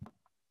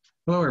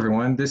Hello,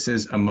 everyone. This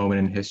is A Moment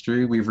in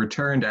History. We've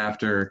returned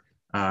after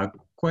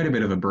quite a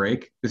bit of a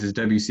break. This is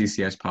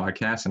WCCS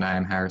Podcast, and I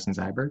am Harrison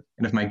Zyberg.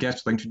 And if my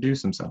guests would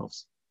introduce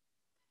themselves.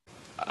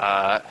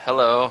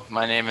 Hello,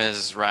 my name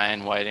is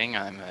Ryan Whiting.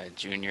 I'm a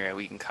junior at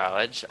Wheaton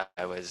College.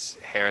 I was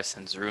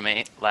Harrison's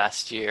roommate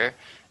last year,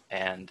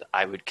 and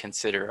I would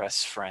consider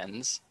us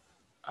friends.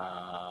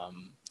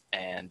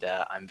 And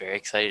I'm very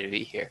excited to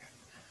be here.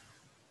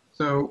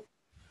 So,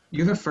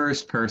 you're the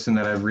first person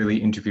that I've really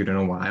interviewed in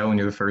a while, and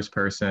you're the first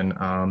person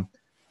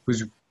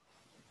who's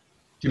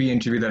to be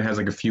interviewed that has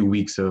like a few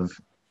weeks of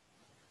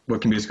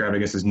what can be described, I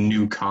guess, as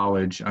new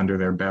college under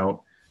their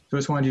belt. So, I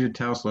just wanted you to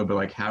tell us a little bit,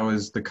 like, how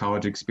has the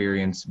college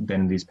experience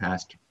been these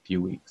past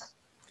few weeks?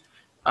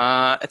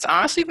 It's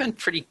honestly been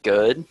pretty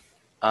good.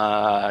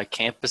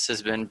 Campus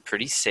has been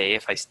pretty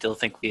safe. I still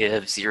think we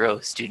have zero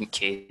student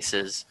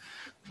cases.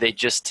 They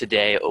just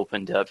today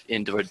opened up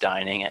indoor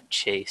dining at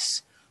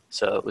Chase,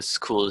 so it was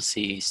cool to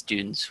see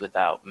students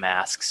without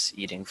masks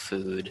eating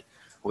food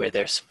where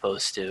they're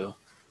supposed to,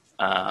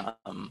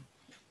 um,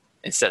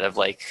 instead of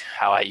like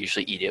how I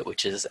usually eat it,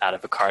 which is out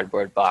of a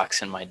cardboard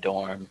box in my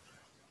dorm.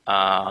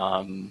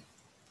 Um,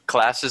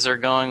 Classes are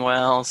going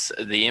well.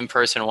 The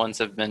in-person ones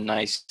have been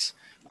nice.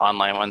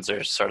 Online ones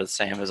are sort of the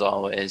same as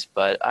always,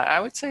 but I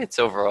would say it's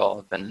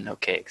overall been an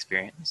okay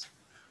experience.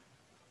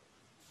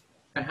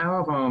 And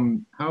how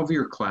have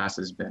your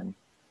classes been?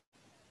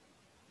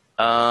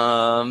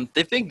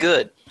 They've been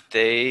good.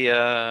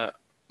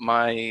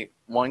 My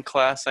one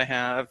class I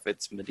have,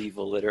 it's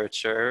medieval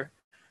literature,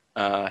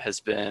 has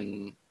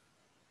been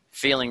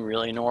feeling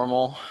really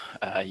normal.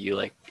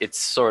 It's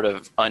sort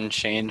of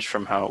unchanged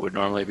from how it would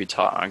normally be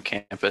taught on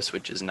campus,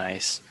 which is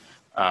nice,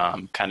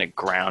 kind of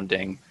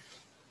grounding.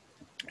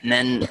 And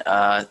then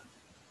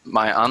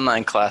my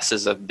online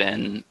classes have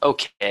been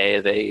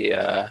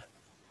okay.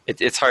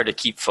 It's hard to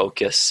keep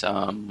focus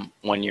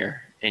when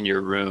you're in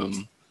your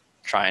room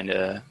trying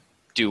to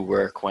do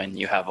work when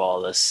you have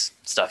all this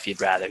stuff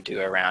you'd rather do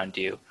around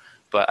you.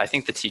 But I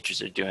think the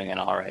teachers are doing an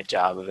all right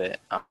job of it.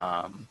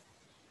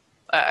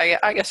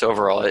 I guess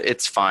overall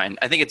it's fine.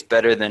 I think it's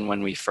better than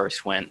when we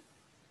first went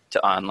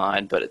to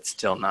online, but it's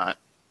still not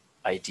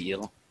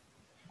ideal.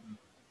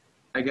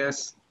 I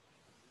guess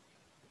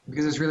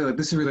because it's really like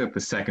this is really like the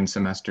second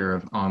semester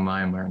of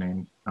online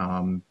learning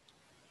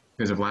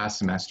because of last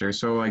semester.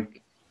 So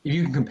like if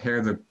you can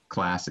compare the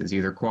classes,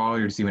 either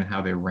quality or just even how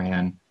they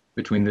ran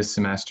between this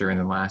semester and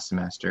the last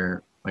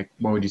semester, like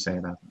what would you say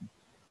about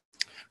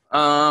them?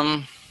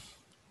 Um,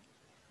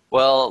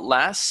 well,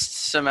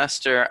 last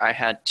semester I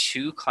had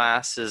two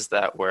classes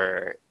that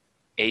were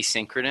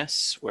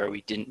asynchronous where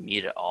we didn't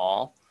meet at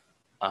all,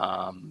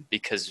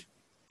 because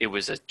it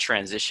was a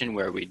transition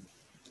where we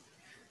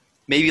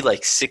maybe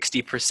like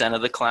 60%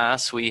 of the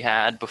class we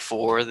had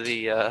before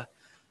they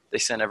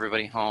sent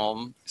everybody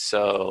home.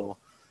 So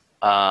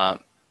uh,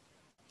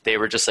 they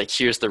were just like,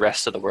 here's the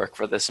rest of the work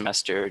for the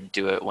semester.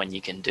 Do it when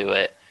you can do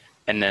it.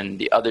 And then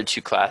the other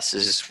two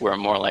classes were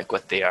more like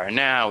what they are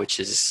now, which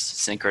is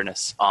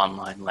synchronous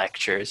online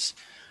lectures.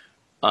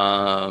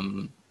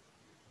 Um,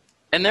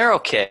 and they're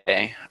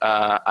okay.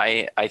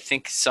 I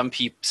think some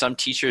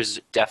teachers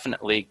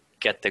definitely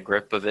get the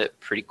grip of it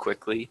pretty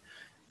quickly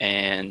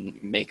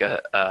and make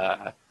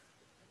an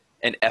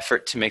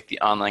effort to make the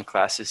online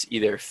classes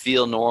either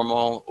feel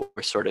normal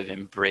or sort of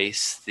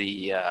embrace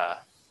the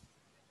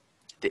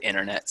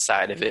internet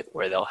side of it,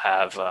 where they'll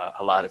have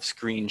a lot of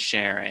screen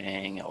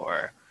sharing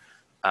or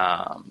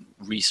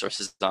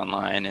resources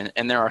online.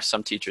 And there are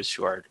some teachers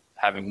who are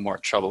having more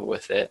trouble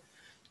with it.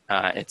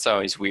 It's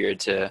always weird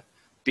to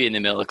be in the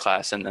middle of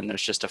class and then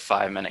there's just a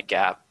 5 minute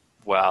gap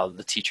while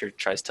the teacher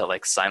tries to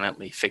like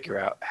silently figure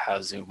out how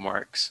Zoom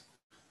works.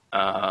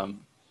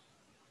 Um,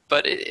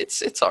 but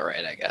it's all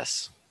right, I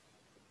guess.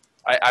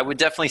 I would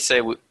definitely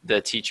say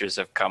the teachers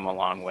have come a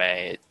long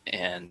way,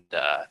 and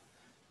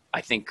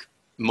I think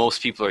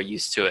most people are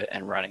used to it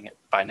and running it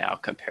by now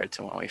compared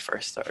to when we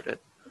first started.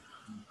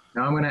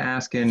 Now I'm going to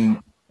ask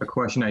in a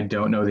question I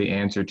don't know the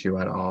answer to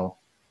at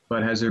all,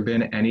 but has there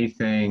been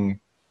anything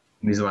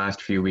in these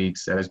last few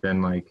weeks that has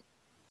been like,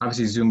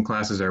 obviously Zoom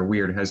classes are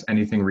weird. Has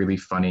anything really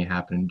funny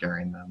happened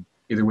during them,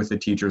 either with the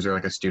teachers or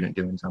like a student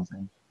doing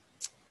something?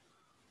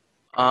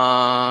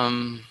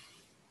 Um,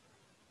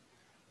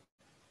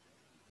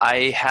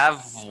 I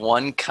have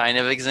one kind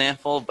of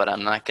example, but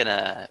I'm not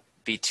gonna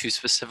be too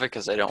specific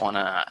because I don't want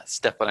to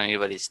step on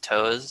anybody's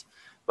toes.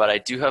 But I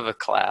do have a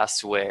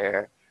class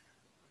where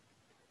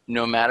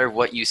no matter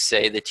what you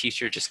say, the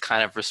teacher just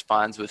kind of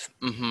responds with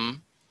 "mm-hmm"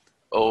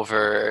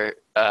 over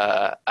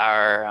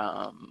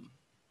our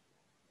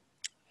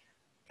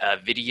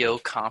video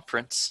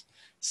conference.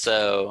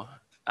 So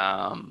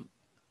um,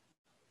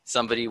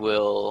 somebody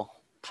will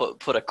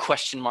put a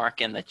question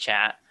mark in the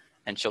chat,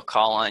 and she'll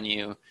call on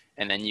you,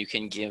 and then you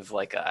can give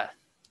like a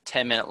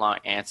 10-minute long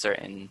answer,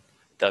 and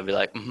they'll be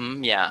like,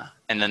 mm-hmm, yeah,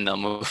 and then they'll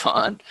move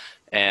on.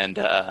 And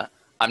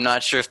I'm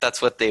not sure if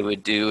that's what they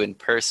would do in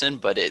person,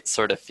 but it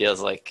sort of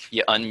feels like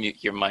you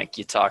unmute your mic,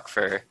 you talk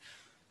for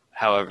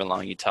however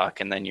long you talk,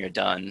 and then you're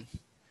done.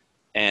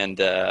 And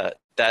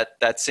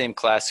that same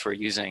class we're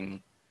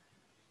using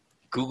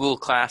Google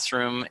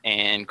Classroom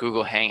and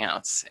Google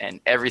Hangouts, and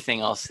everything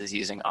else is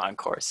using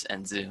OnCourse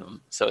and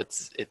Zoom. So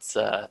it's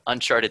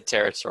uncharted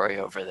territory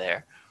over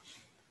there.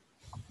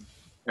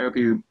 I hope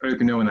you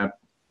know when that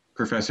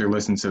professor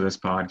listens to this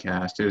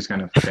podcast, it is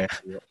going to fail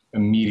you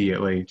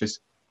immediately,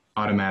 just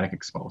automatic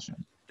expulsion.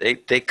 They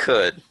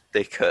could.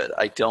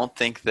 I don't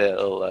think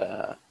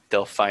they'll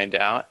find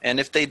out, and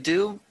if they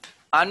do,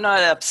 I'm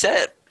not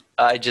upset.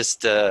 I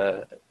just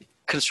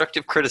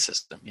constructive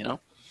criticism, you know.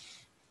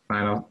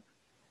 Final.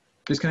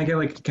 Just can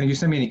you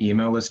send me an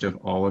email list of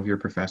all of your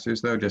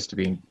professors though, just to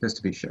be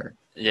sure.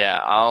 Yeah,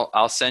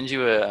 I'll send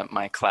you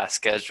my class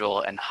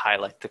schedule and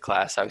highlight the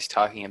class I was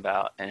talking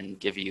about and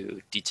give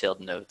you detailed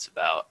notes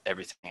about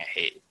everything I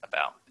hate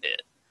about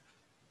it.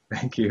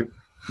 Thank you.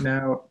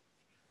 Now,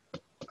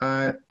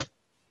 uh,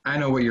 I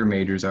know what your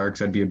majors are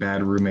because I'd be a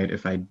bad roommate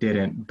if I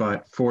didn't.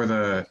 But for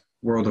the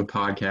world of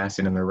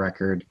podcasting and the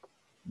record,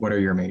 what are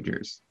your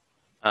majors?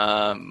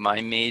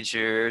 My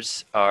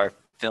majors are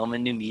film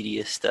and new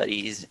media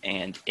studies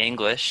and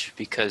English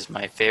because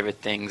my favorite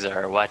things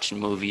are watching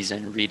movies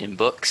and reading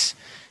books.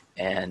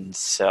 And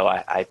so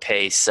I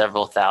pay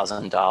several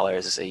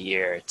 $1,000s a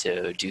year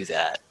to do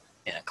that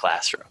in a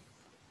classroom.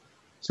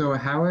 So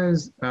how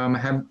is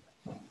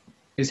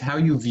how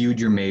you viewed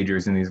your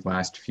majors in these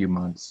last few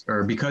months,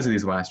 or because of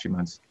these last few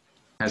months,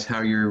 has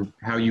how you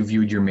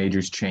viewed your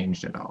majors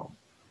changed at all,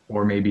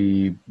 or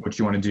maybe what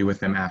you want to do with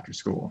them after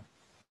school?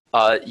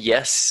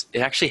 Yes, it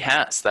actually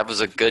has. That was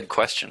a good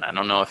question. I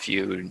don't know if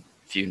you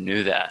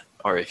knew that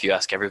or if you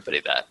ask everybody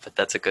that, but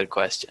that's a good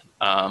question.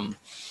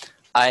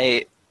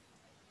 I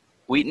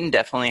Wheaton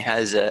definitely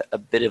has a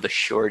bit of a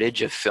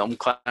shortage of film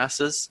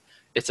classes.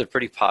 It's a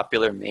pretty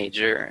popular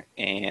major,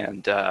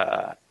 and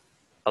a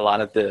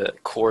lot of the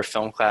core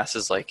film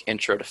classes like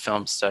Intro to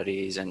Film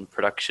Studies and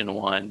Production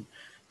One,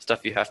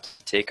 stuff you have to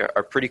take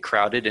are pretty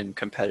crowded and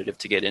competitive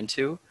to get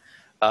into.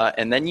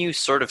 And then you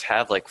sort of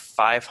have like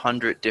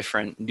 500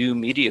 different new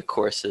media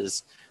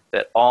courses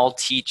that all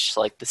teach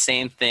like the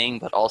same thing,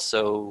 but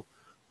also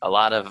a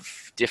lot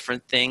of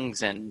different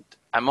things. And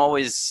I'm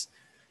always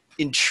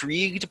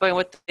intrigued by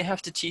what they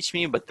have to teach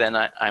me, but then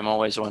I'm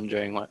always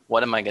wondering,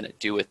 what am I going to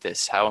do with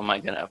this? How am I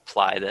going to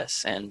apply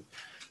this? And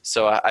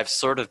so I've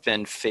sort of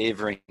been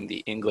favoring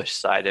the English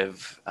side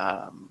of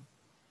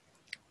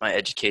my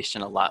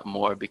education a lot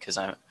more because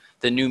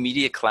the new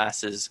media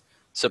classes,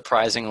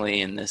 surprisingly,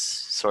 in this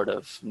sort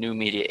of new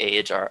media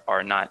age,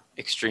 are not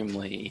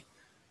extremely,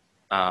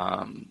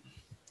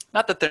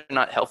 not that they're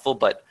not helpful,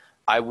 but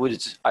I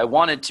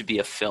wanted to be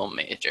a film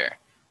major,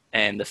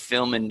 and the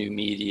film and new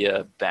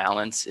media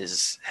balance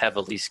is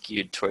heavily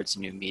skewed towards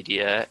new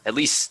media, at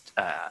least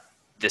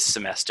this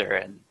semester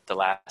and the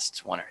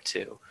last one or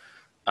two.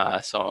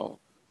 So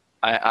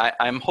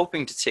I'm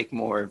hoping to take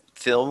more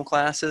film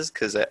classes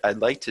because I'd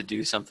like to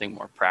do something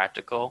more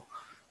practical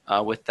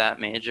with that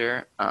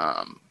major.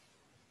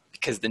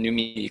 Because the new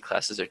media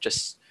classes are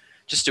just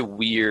a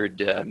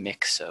weird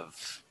mix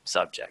of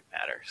subject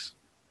matters.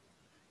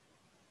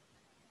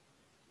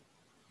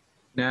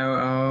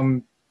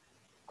 Now,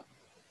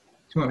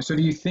 so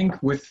do you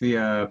think with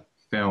the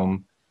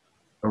film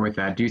or with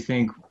that, do you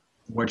think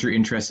what you're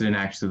interested in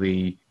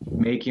actually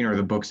making or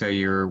the books that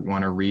you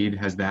want to read,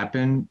 has that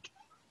been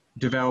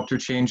developed or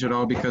changed at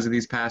all because of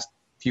these past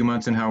few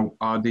months and how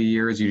odd the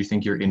year is? Or do you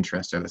think your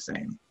interests are the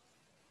same?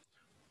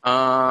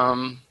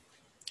 Um,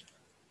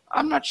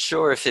 I'm not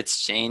sure if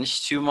it's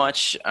changed too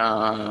much.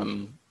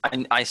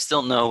 I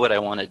still know what I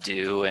want to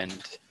do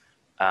and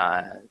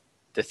uh,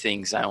 the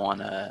things I want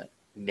to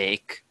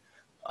make.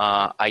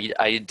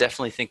 I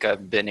definitely think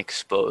I've been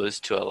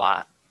exposed to a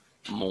lot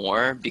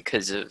more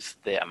because of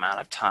the amount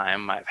of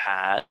time I've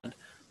had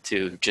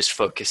to just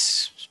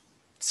focus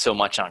so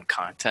much on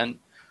content.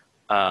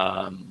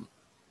 Um,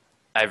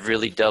 I've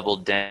really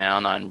doubled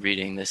down on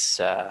reading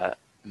this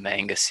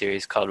manga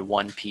series called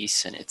One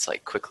Piece, and it's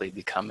like quickly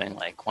becoming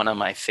like one of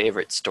my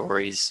favorite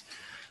stories.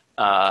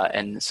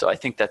 And so I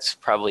think that's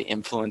probably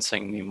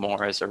influencing me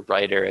more as a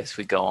writer as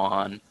we go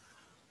on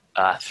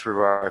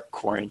through our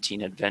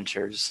quarantine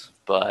adventures.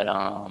 But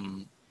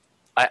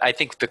I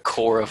think the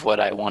core of what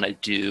I want to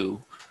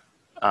do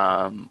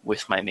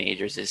with my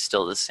majors is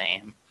still the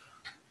same.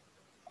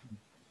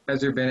 Has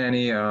there been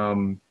any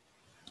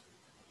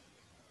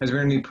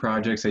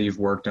projects that you've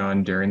worked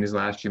on during these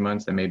last few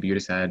months that maybe you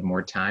just had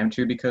more time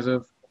to because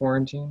of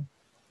quarantine?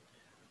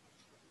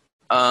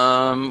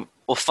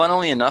 Well,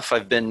 funnily enough,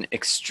 I've been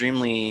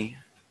extremely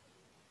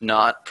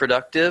not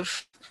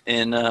productive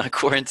in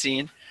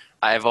quarantine.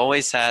 I've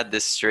always had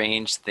this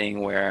strange thing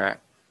where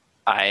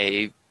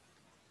I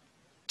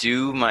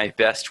do my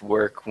best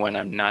work when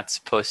I'm not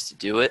supposed to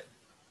do it.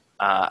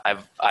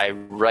 I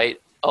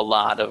write a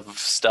lot of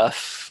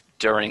stuff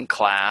during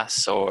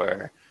class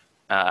or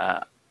uh,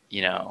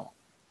 you know,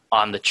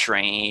 on the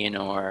train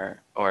or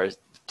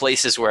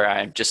places where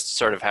I just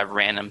sort of have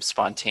random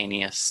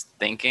spontaneous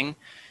thinking.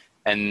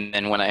 And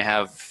then when I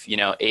have,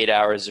 8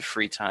 hours of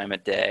free time a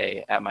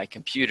day at my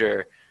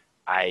computer,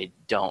 I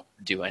don't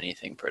do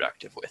anything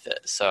productive with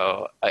it.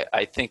 So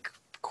I think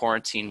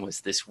quarantine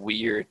was this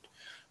weird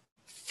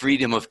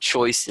freedom of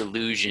choice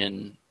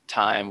illusion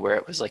time where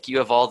it was like you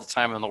have all the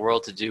time in the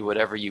world to do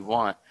whatever you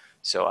want.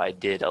 So I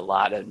did a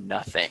lot of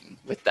nothing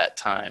with that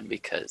time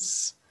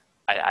because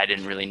I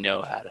didn't really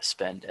know how to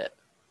spend it.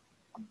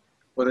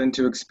 Well, then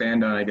to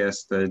expand on, I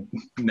guess, the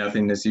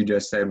nothingness you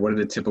just said, what did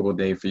a typical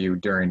day for you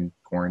during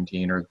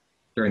quarantine or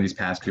during these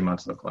past few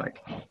months look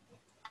like?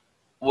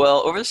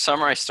 Well, over the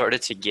summer, I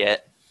started to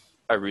get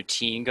a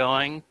routine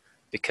going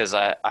because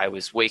I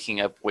was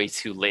waking up way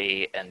too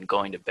late and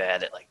going to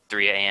bed at like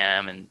 3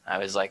 a.m. And I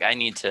was like, I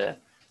need to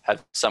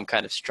have some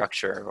kind of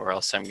structure or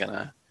else I'm going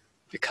to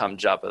become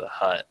Jabba the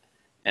Hutt.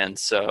 And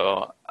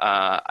so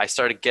I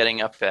started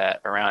getting up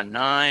at around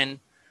 9.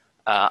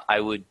 I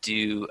would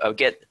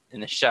get in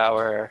the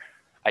shower.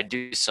 I'd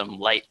do some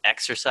light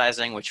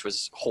exercising, which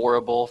was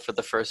horrible for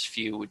the first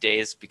few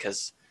days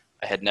because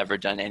I had never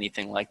done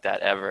anything like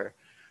that ever.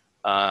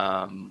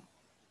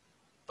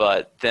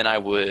 But then I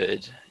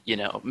would,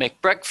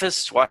 make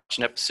breakfast, watch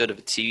an episode of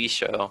a TV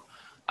show.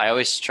 I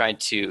always tried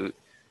to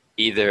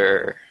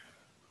either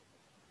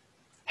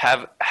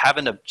have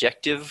an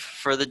objective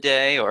for the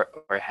day or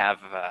have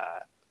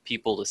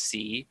people to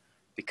see,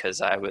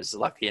 because I was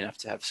lucky enough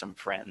to have some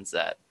friends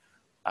that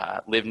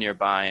live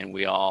nearby, and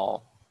we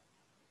all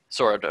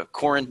sort of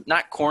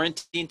not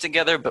quarantined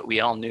together, but we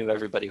all knew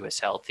everybody was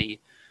healthy,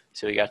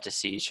 so we got to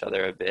see each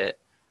other a bit.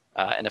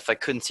 And if I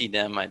couldn't see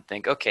them, I'd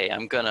think, okay,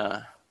 I'm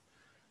gonna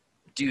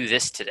do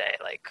this today,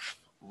 like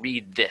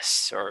read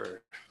this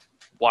or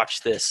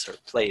watch this or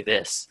play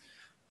this,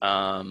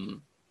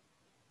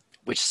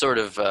 which sort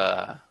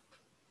of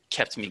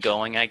kept me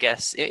going, I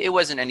guess. It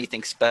wasn't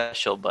anything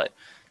special, but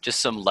just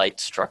some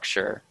light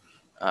structure.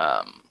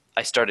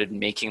 I started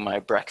making my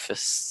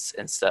breakfasts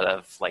instead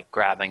of like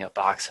grabbing a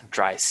box of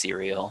dry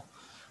cereal.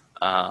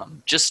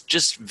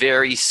 Just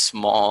very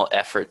small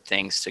effort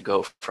things to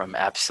go from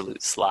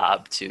absolute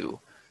slob to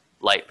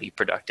lightly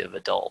productive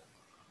adult.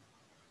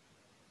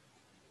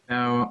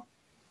 Now,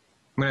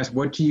 I'm going to ask,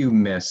 what do you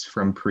miss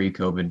from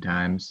pre-COVID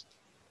times?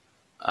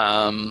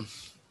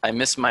 I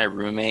miss my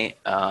roommate.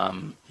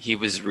 He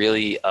was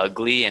really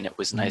ugly, and it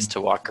was nice to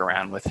walk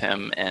around with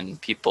him,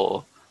 and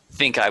people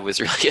think I was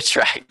really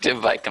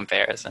attractive by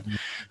comparison.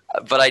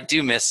 But I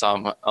do miss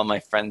all my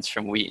friends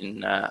from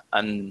Wheaton.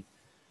 I'm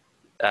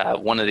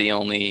one of the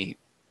only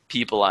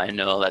people I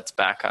know that's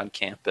back on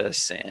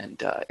campus,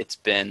 and it's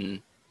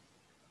been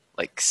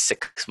like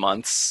 6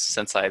 months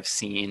since I've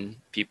seen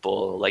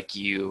people like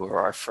you or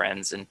our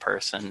friends in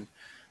person.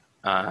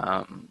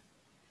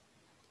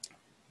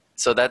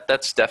 So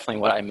that's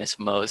definitely what I miss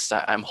most.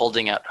 I'm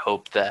holding out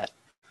hope that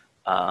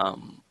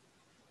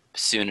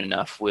soon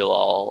enough we'll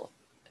all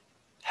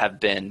have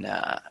been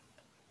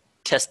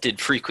tested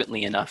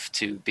frequently enough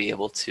to be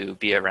able to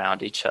be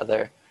around each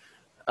other.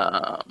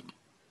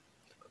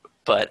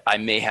 But I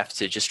may have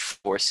to just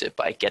force it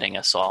by getting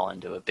us all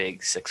into a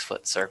big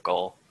 6-foot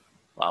circle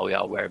while we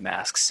all wear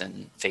masks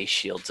and face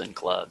shields and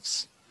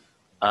gloves.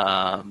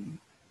 But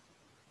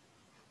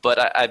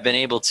I've been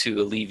able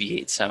to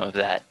alleviate some of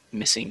that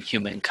missing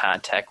human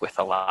contact with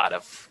a lot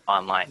of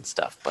online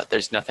stuff. But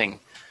there's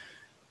nothing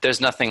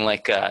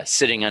like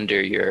sitting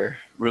under your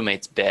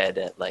roommate's bed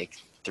at like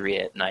 3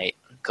 at night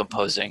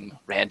composing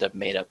random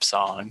made-up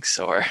songs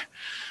or,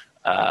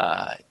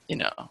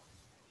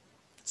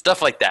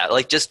 stuff like that.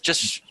 Like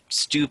just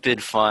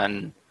stupid,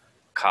 fun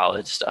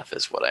college stuff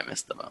is what I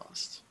miss the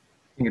most.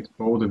 I think it's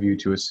bold of you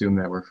to assume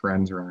that we're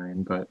friends,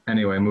 Ryan. But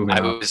anyway, moving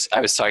on.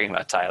 I was talking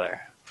about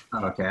Tyler.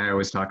 Oh, okay, I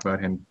always talk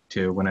about him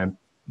too when I'm.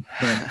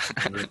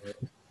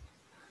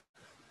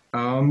 So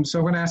I'm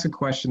going to ask a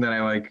question that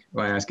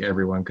I ask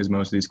everyone because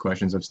most of these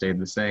questions have stayed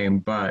the same.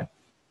 But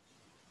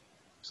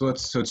so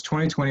it's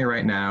 2020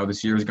 right now.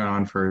 This year's gone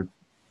on for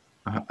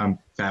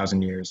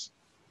 1,000 years.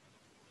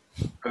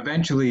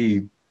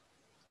 Eventually,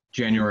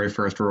 January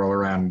 1st will roll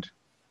around,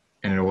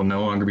 and it will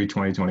no longer be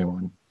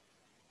 2021.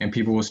 And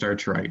people will start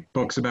to write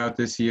books about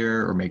this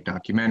year or make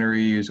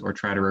documentaries or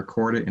try to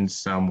record it in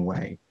some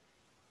way.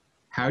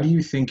 How do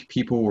you think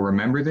people will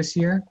remember this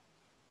year?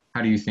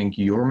 How do you think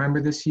you'll remember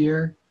this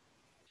year?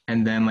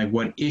 And then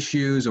what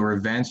issues or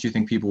events do you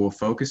think people will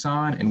focus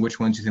on, and which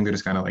ones do you think they're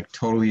just kind of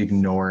totally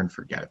ignore and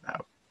forget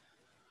about?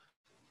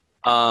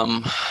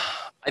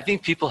 I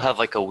think people have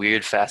a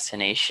weird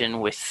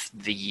fascination with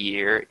the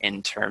year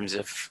in terms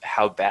of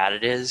how bad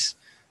it is.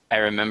 I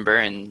remember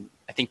in,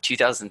 I think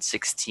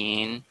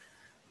 2016,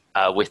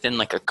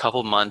 within a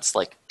couple months,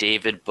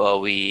 David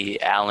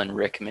Bowie, Alan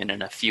Rickman,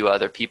 and a few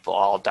other people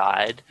all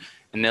died.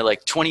 And they're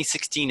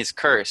 2016 is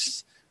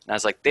cursed. And I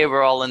was they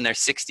were all in their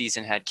 60s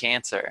and had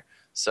cancer.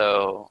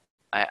 So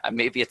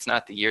maybe it's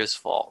not the year's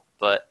fault.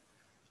 But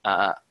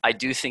I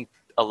do think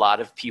a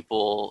lot of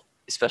people,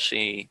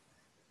 especially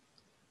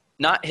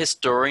not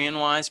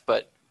historian-wise,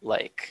 but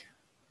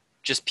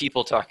just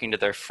people talking to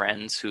their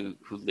friends who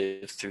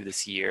lived through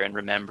this year and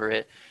remember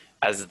it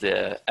as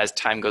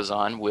time goes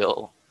on,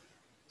 will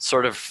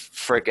sort of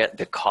forget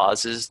the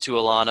causes to a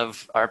lot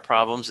of our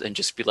problems and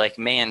just be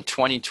man,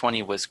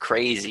 2020 was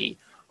crazy.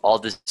 All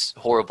this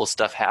horrible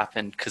stuff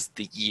happened because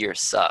the year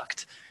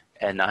sucked.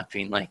 and not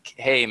being like,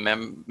 hey,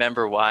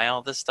 remember why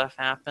all this stuff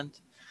happened?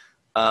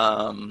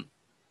 Um,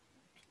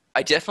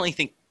 I definitely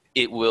think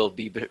it will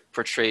be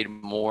portrayed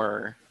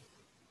more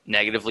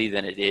negatively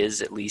than it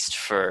is, at least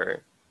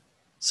for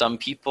some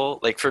people.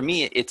 Like for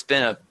me, it's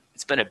been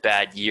a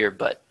bad year,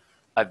 but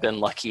I've been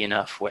lucky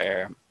enough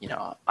where, you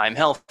know, I'm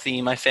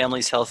healthy, my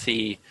family's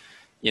healthy.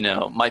 You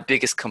know, my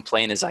biggest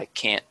complaint is I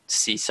can't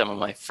see some of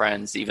my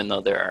friends, even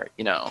though there are,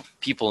 you know,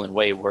 people in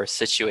way worse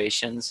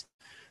situations.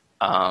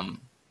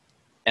 Um,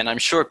 and I'm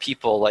sure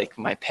people like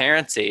my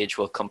parents' age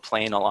will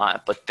complain a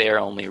lot, but their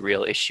only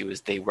real issue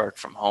is they work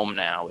from home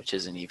now, which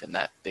isn't even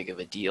that big of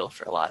a deal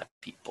for a lot of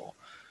people.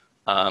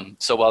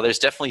 So while there's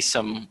definitely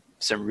some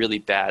really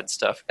bad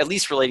stuff, at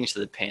least relating to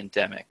the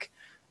pandemic,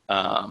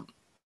 um,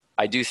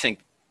 I do think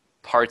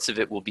parts of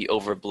it will be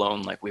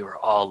overblown. Like we were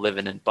all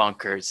living in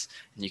bunkers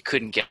and you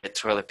couldn't get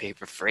toilet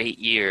paper for 8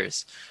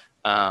 years.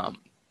 Um,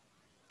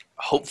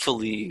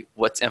 Hopefully,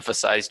 what's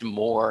emphasized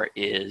more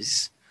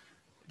is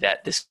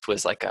that this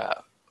was like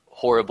a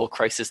horrible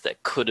crisis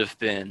that could have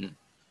been,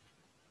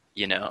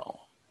 you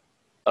know,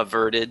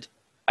 averted.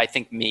 I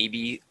think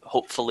maybe,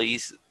 hopefully,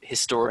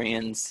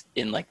 historians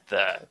in like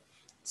the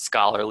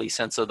scholarly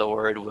sense of the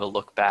word will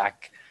look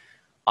back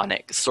on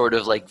it sort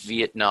of like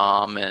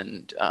Vietnam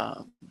and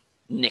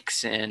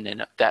Nixon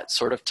and that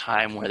sort of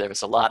time where there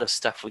was a lot of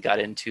stuff we got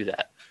into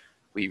that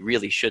we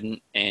really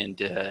shouldn't. And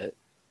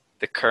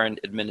the current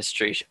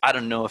administration, I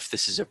don't know if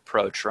this is a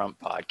pro-Trump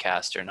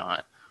podcast or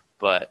not,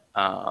 but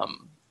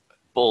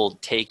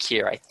bold take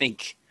here. I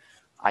think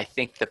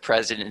the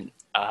president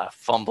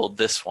fumbled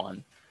this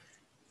one,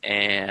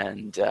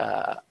 and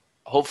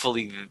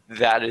hopefully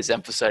that is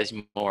emphasized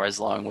more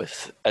along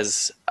with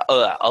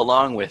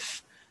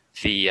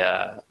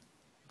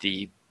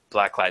the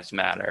Black Lives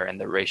Matter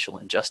and the racial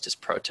injustice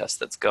protest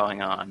that's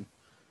going on.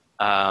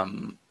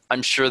 I'm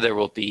sure there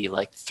will be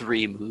like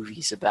 3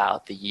 movies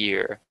about the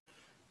year,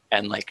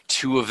 and like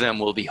 2 of them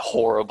will be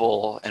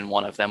horrible, and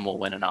 1 of them will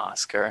win an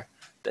Oscar.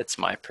 That's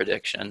my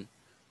prediction.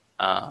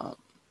 Um,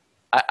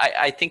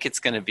 I think it's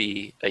going to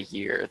be a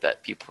year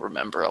that people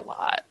remember a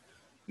lot.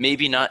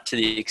 Maybe not to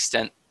the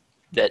extent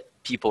that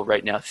people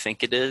right now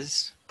think it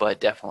is, but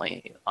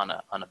definitely on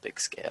a big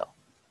scale.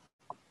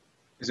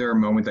 Is there a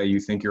moment that you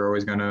think you're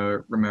always going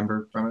to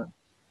remember from it?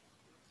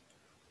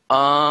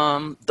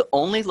 The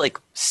only like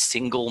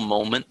single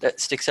moment that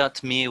sticks out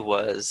to me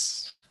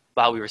was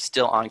while we were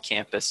still on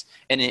campus,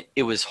 and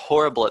it was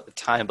horrible at the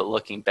time, but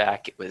looking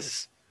back, it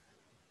was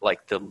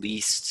like the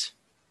least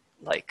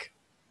like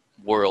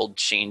world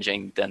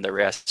changing than the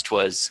rest.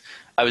 Was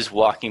I was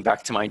walking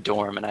back to my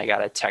dorm and I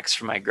got a text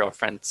from my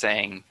girlfriend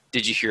saying,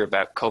 "Did you hear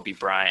about Kobe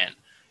Bryant?"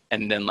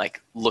 And then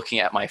like looking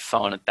at my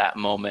phone at that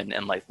moment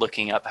and like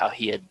looking up how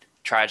he had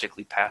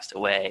tragically passed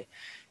away.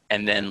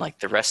 And then like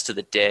the rest of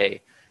the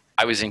day,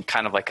 I was in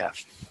kind of like a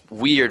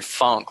weird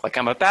funk. Like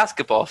I'm a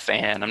basketball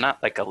fan. I'm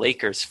not like a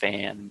Lakers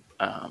fan.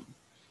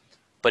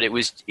 But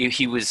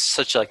he was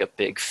such like a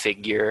big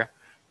figure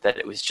that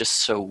it was just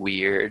so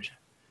weird.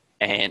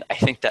 And I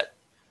think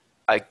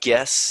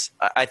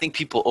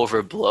people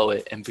overblow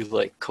it and be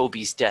like,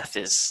 Kobe's death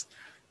is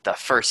the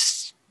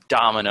first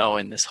domino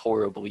in this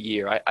horrible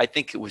year. I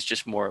think it was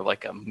just more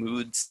like a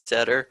mood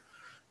setter.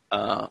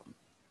 Um,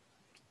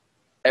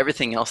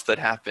 Everything else that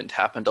happened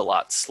a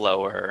lot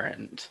slower,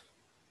 and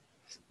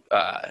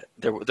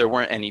there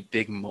weren't any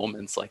big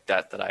moments like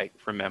that I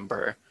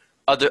remember,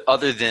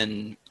 other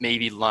than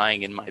maybe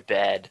lying in my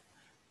bed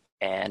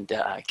and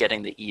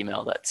getting the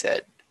email that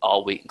said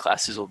all Wheaton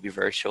classes will be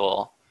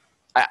virtual.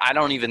 I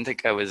don't even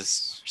think I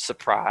was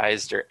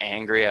surprised or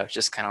angry. I was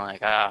just kind of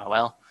like,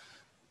 well,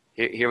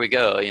 here we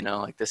go. You know,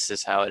 like this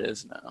is how it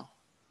is now.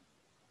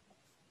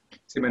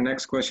 See, my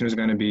next question is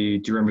going to be,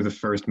 do you remember the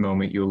first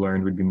moment you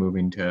learned would be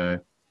moving to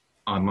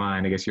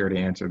online? I guess you already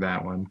answered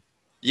that one.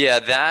 Yeah,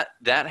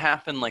 that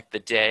happened like the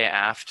day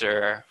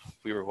after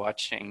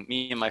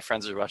me and my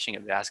friends were watching a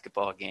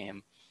basketball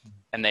game,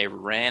 and they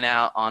ran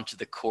out onto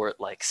the court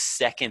like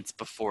seconds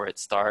before it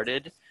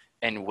started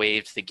and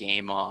waved the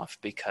game off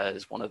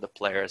because one of the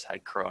players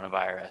had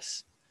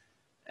coronavirus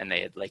and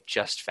they had like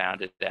just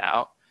found it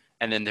out.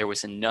 And then there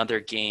was another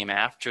game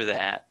after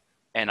that,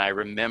 and I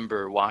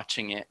remember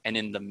watching it, and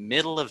in the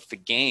middle of the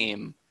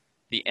game,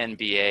 the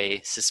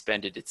NBA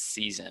suspended its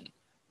season.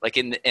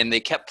 And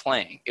they kept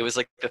playing. It was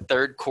like the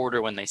third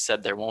quarter when they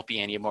said there won't be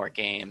any more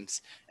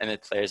games, and the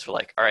players were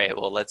like, "All right,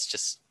 well, let's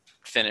just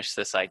finish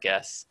this, I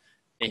guess."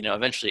 You know,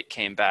 eventually it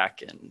came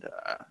back, and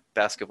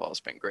basketball's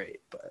been great,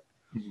 but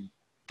Mhm.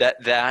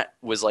 that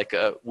was like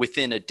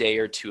within a day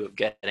or two of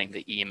getting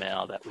the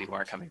email that we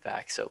weren't coming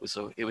back. So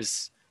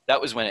that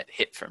was when it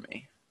hit for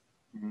me.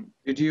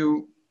 Did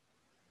you,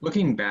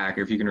 looking back,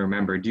 if you can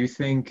remember, do you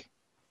think,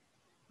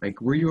 like,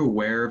 were you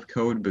aware of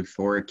code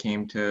before it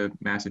came to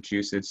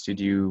Massachusetts? Did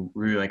you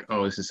really like,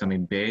 oh, this is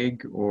something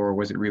big, or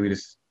was it really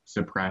just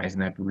surprise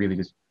and that really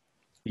just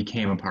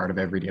became a part of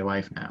everyday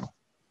life now?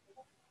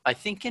 I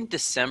think in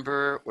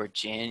December or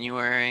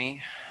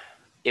January,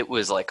 it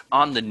was like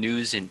on the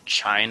news in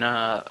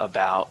China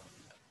about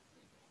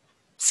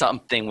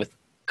something with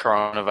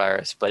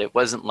coronavirus, but it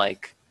wasn't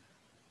like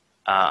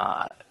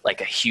a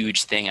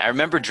huge thing. I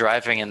remember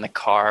driving in the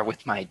car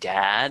with my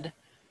dad,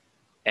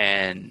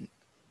 and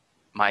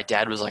my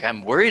dad was like,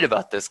 "I'm worried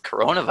about this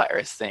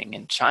coronavirus thing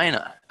in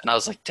China," and I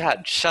was like,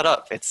 "Dad, shut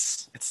up!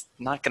 It's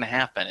not going to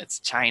happen. It's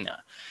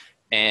China."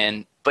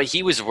 But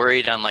he was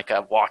worried on like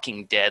a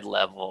Walking Dead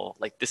level,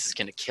 like this is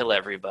going to kill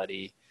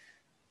everybody.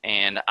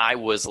 And I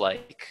was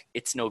like,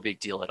 it's no big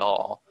deal at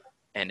all.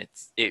 And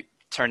it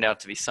turned out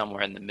to be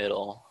somewhere in the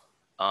middle.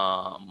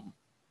 And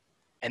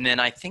then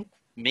I think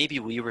maybe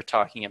we were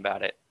talking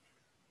about it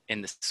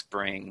in the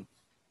spring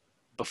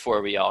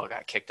before we all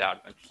got kicked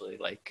out eventually.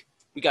 Like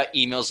we got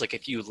emails like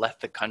if you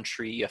left the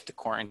country, you have to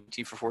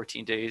quarantine for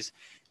 14 days.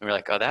 And we're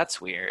like, oh, that's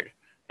weird.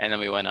 And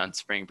then we went on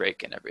spring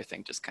break and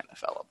everything just kind of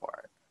fell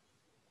apart.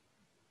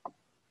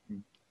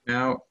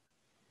 Now,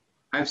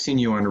 I've seen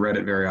you on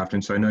Reddit very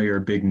often, so I know you're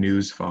a big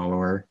news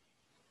follower.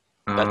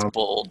 That's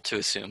bold to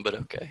assume, but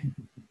okay.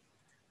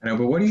 I know,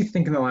 but what do you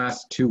think in the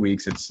last 2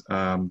 weeks? It's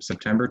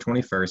September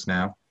 21st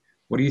now.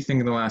 What do you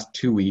think in the last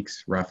 2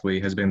 weeks, roughly,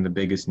 has been the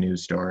biggest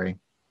news story?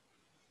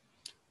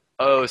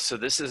 Oh, so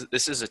this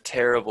is a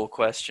terrible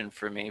question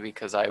for me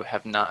because I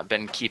have not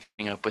been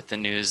keeping up with the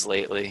news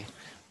lately.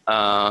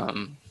 I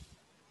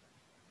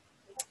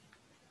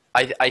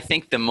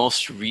think the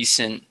most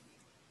recent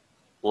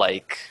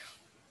like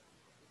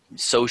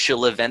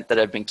social event that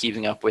I've been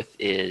keeping up with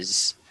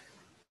is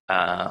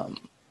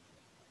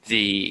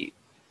the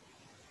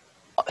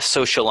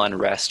social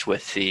unrest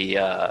with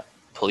the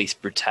police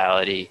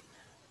brutality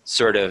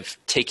sort of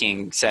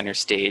taking center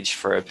stage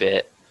for a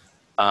bit.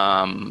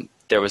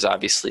 There was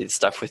obviously the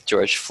stuff with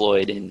George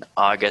Floyd in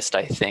August,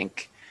 I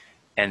think.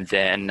 And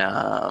then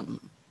I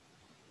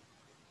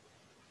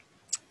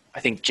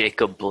think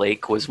Jacob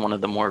Blake was one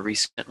of the more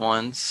recent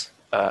ones.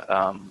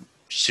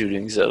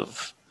 Shootings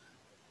of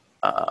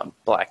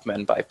black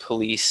men by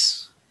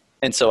police.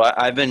 And so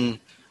I've been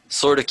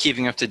sort of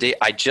keeping up to date.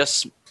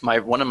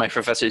 One of my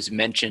professors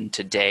mentioned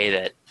today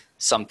that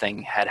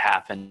something had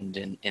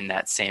happened in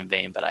that same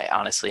vein, but I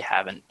honestly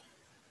haven't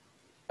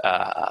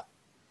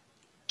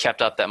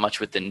kept up that much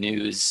with the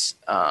news,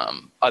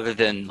 other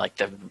than like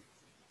the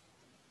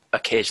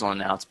occasional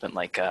announcement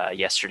like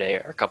yesterday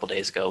or a couple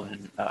days ago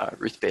when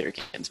Ruth Bader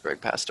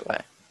Ginsburg passed away.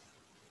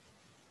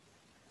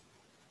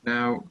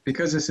 Now,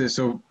 because this is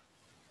so,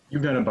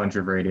 you've done a bunch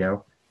of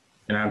radio,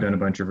 and I've done a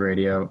bunch of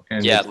radio.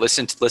 And yeah,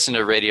 listen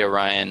to Radio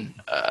Ryan.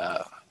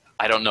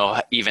 I don't know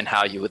even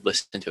how you would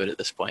listen to it at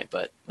this point,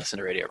 but listen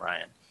to Radio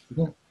Ryan.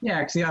 Yeah,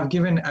 actually, I've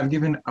given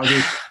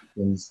other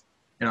stations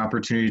an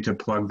opportunity to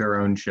plug their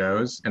own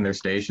shows and their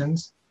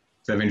stations.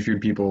 So I've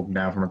interviewed people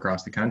now from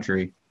across the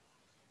country.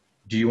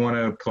 Do you want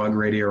to plug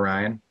Radio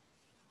Ryan?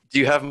 Do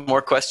you have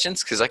more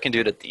questions? Because I can do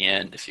it at the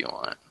end if you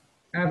want.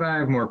 I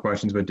have more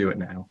questions, but do it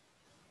now.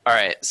 All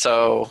right.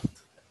 So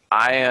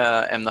I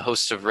am the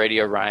host of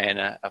Radio Ryan,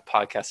 a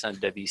podcast on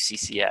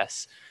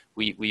WCCS.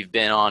 We've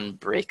been on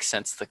break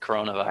since the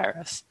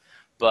coronavirus,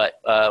 but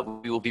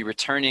we will be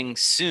returning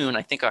soon.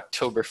 I think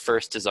October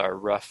 1st is our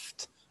rough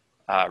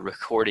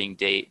recording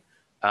date.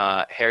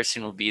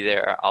 Harrison will be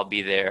there. I'll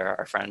be there.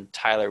 Our friend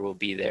Tyler will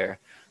be there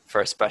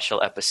for a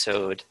special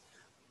episode.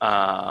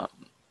 I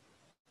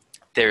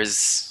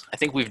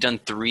think we've done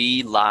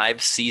 3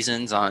 live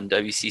seasons on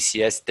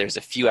WCCS. There's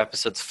a few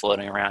episodes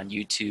floating around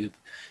YouTube.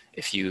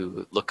 If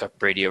you look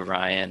up Radio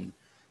Ryan,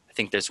 I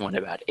think there's one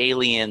about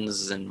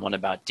aliens and one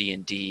about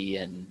D&D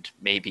and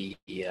maybe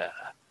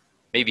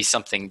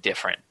something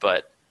different.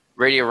 But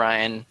Radio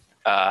Ryan,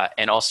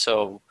 and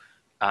also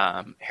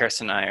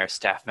Harrison and I are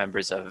staff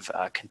members of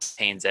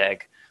Contains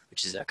Egg,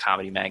 which is a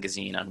comedy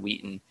magazine on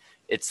Wheaton.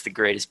 It's the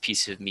greatest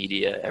piece of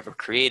media ever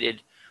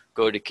created.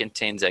 Go to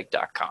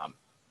containsegg.com.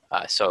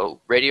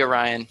 So Radio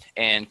Ryan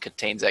and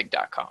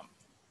containsegg.com.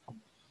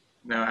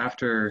 Now,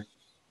 after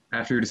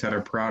we just had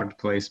our product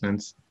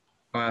placements,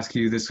 I'll ask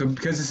you this. So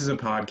because this is a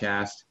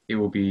podcast, it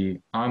will be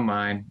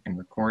online and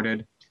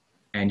recorded,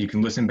 and you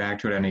can listen back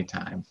to it any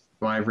time.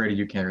 Live radio,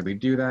 you can't really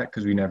do that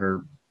because we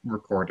never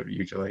record it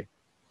usually.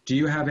 Do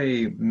you have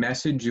a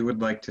message you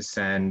would like to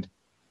send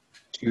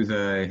to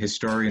the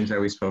historians that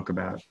we spoke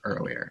about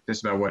earlier?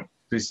 Just about what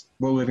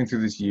living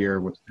through this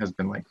year has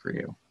been like for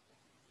you.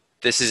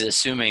 This is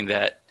assuming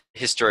that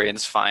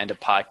historians find a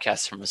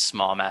podcast from a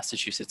small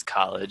Massachusetts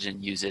college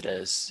and use it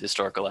as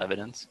historical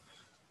evidence.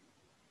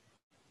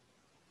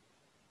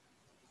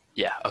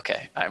 Yeah,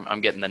 okay.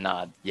 I'm getting the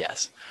nod.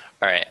 Yes.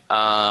 All right.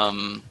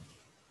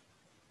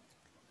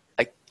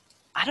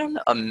 I don't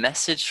know, a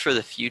message for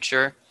the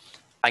future.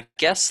 I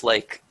guess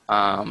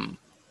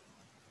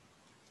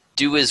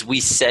do as we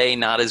say,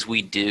 not as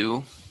we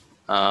do.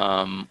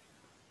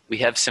 We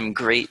have some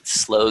great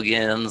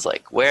slogans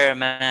like wear a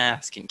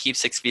mask and keep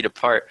 6 feet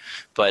apart,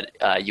 but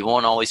you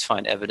won't always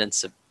find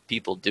evidence of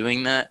people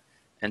doing that.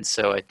 And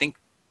so I think,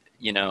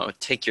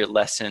 take your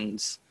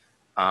lessons.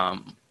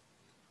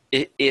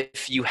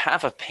 If you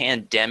have a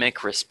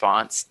pandemic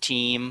response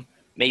team,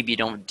 maybe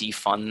don't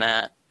defund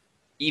that.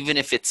 Even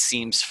if it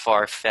seems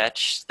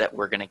far-fetched that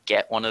we're going to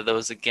get one of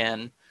those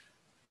again,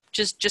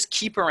 just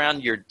keep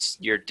around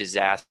your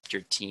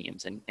disaster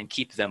teams and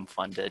keep them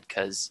funded,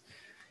 because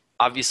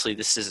obviously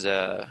this is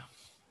a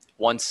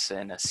once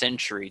in a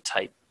century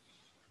type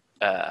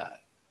uh,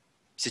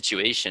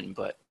 situation.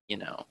 But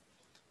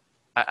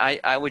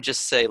I would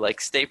just say,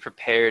 like, stay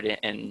prepared,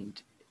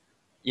 and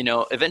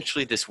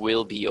eventually this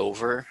will be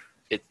over.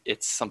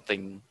 It's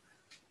something,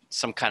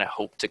 some kind of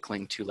hope to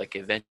cling to. Like,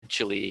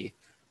 eventually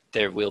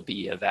there will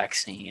be a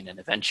vaccine, and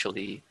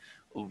eventually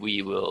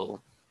we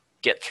will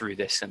get through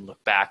this and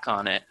look back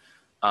on it.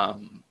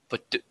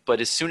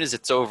 But as soon as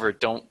it's over,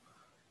 don't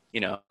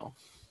you know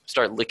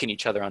start licking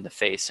each other on the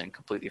face and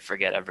completely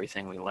forget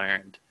everything we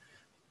learned.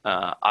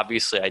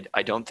 Obviously,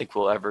 I don't think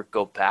we'll ever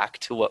go back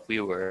to what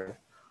we were,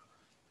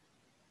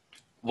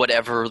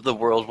 whatever the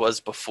world was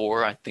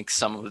before. I think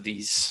some of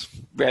these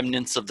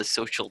remnants of the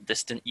social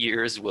distant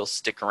years will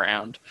stick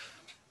around.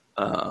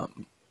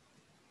 Um,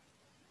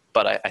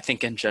 but I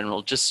think in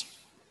general, just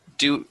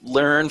do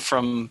learn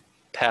from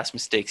past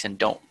mistakes and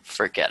don't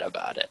forget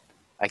about it,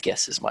 I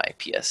guess, is my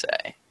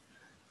PSA.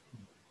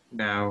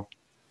 Now,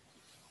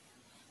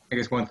 I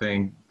guess one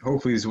thing,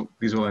 hopefully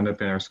these will end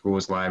up in our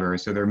school's library,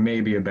 so there may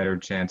be a better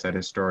chance that a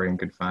historian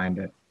could find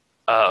it.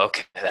 Oh,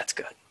 okay, that's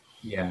good.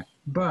 Yeah.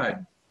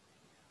 But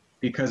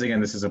because, again,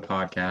 this is a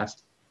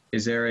podcast,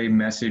 is there a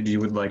message you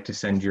would like to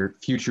send your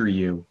future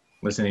you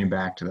listening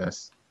back to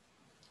this?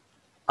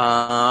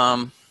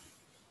 Um,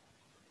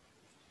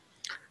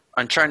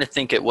 I'm trying to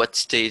think at what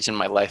stage in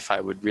my life I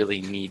would really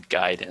need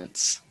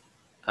guidance.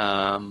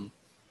 Um,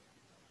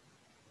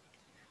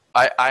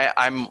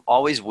 I'm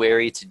always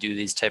wary to do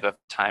these type of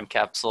time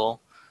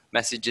capsule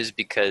messages,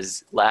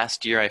 because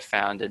last year I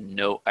found a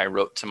note I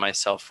wrote to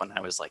myself when I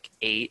was like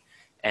 8,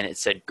 and it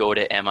said, go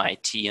to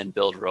MIT and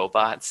build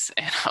robots.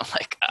 And I'm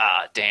like,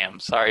 damn,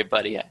 sorry,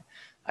 buddy.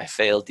 I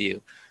failed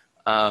you.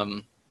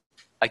 Um,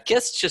 I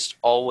guess just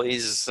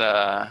always,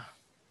 the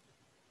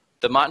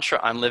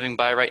mantra I'm living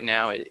by right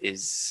now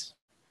is,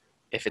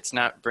 if it's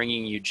not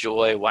bringing you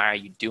joy, why are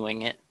you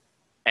doing it?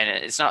 And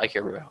it's not like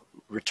a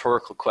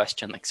rhetorical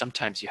question. Like,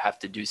 sometimes you have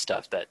to do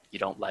stuff that you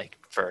don't like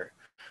for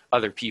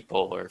other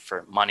people or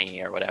for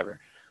money or whatever.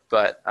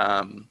 But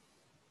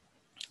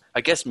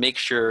I guess make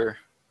sure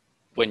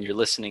when you're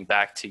listening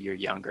back to your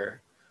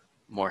younger,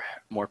 more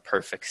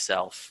perfect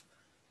self,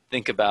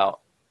 think about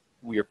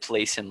your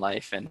place in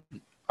life, and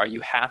are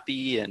you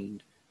happy?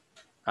 And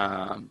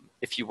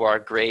if you are,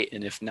 great.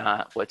 And if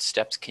not, what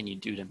steps can you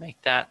do to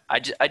make that? I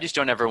just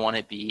don't ever want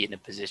to be in a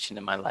position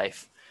in my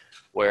life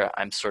where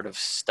I'm sort of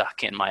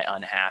stuck in my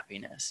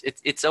unhappiness.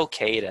 It's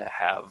okay to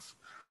have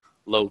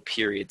low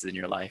periods in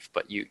your life,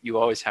 but you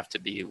always have to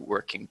be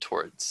working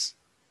towards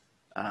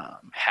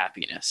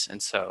happiness.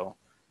 And so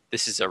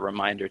this is a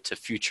reminder to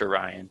future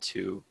Ryan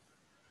to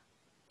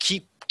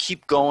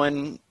keep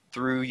going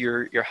through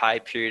your high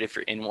period if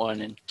you're in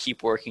one, and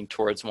keep working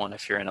towards one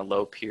if you're in a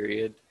low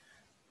period.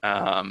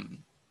 And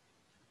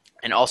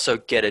also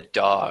get a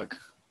dog.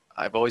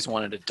 I've always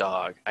wanted a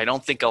dog. I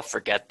don't think I'll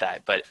forget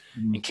that, but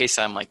in case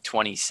I'm like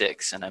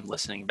 26 and I'm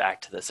listening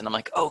back to this and I'm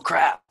like, oh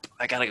crap,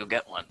 I gotta go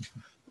get one.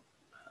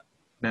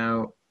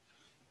 Now,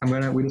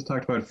 we just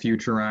talked about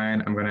future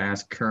Ryan. I'm gonna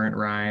ask current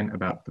Ryan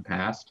about the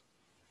past.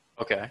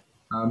 Okay.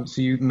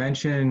 So you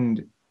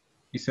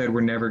said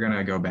we're never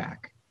gonna go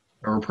back,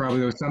 or probably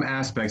there was some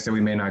aspects that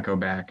we may not go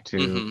back to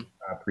Mm-hmm.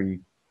 pre.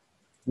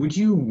 Would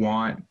you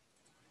want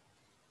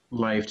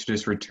life to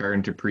just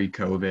return to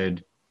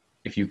pre-COVID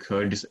if you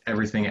could, just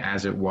everything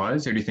as it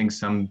was, or do you think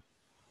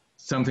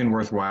something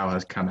worthwhile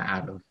has come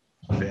out of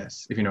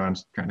this, if you know what I'm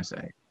trying to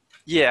say?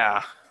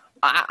 Yeah,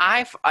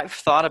 I've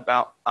thought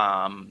about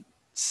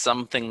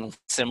something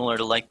similar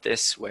to like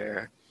this,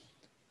 where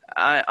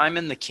I'm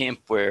in the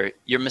camp where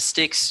your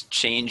mistakes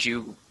change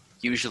you,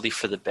 usually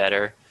for the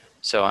better.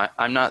 So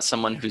I'm not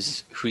someone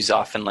who's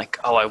often like,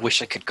 oh, I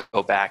wish I could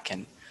go back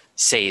and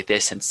say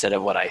this instead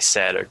of what I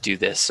said, or do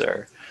this,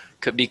 or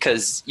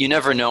because you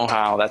never know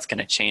how that's going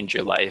to change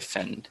your life.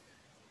 And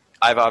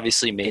I've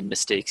obviously made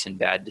mistakes and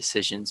bad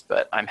decisions,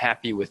 but I'm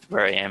happy with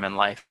where I am in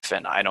life,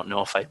 and I don't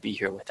know if I'd be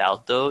here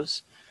without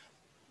those.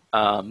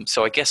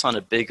 So I guess on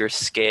a bigger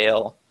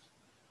scale,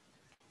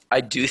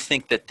 I do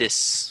think that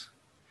it's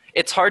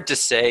hard to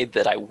say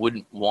that I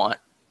wouldn't want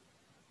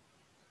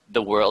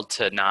the world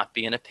to not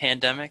be in a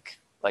pandemic.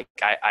 Like,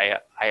 I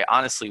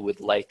honestly would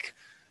like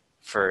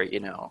for,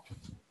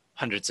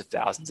 hundreds of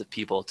thousands of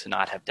people to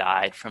not have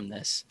died from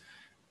this.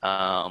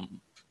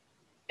 And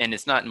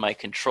it's not in my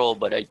control,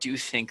 but I do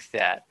think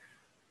that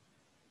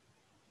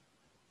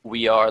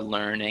we are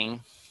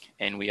learning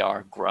and we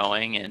are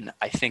growing. And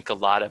I think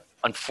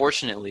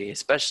unfortunately,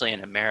 especially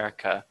in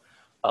America,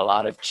 a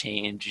lot of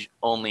change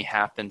only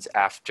happens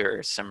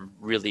after some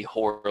really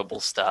horrible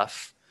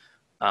stuff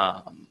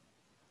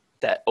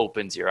that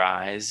opens your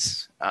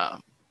eyes.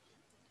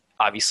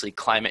 Obviously,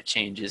 climate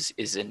change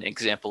is an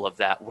example of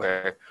that,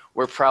 where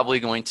we're probably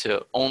going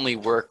to only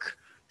work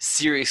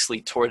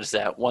seriously towards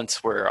that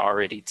once we're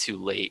already too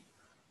late.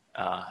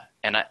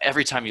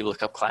 Every time you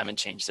look up climate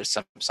change, there's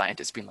some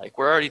scientists being like,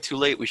 we're already too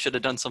late. We should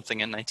have done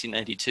something in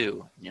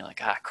 1992. And you're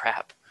like,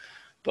 crap.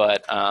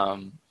 But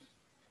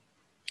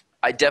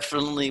I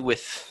definitely,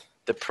 with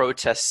the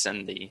protests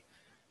and the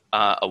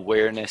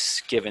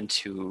awareness given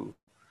to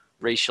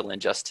racial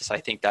injustice, I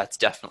think that's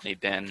definitely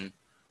been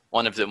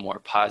one of the more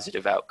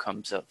positive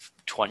outcomes of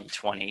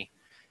 2020.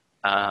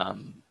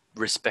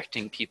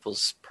 Respecting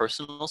people's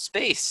personal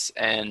space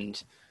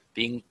and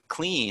being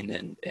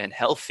clean and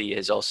healthy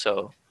is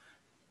also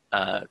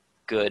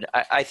good.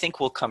 I think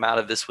we'll come out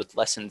of this with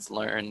lessons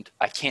learned.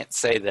 I can't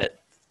say that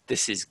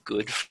this is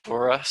good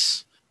for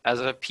us as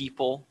a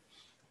people,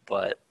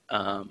 but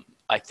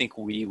I think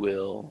we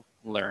will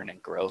learn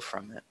and grow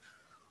from it.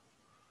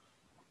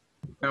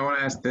 I want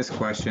to ask this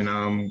question.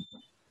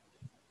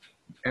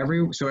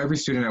 Every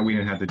student at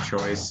Wheaton had the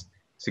choice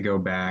to go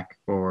back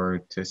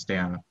or to stay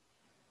on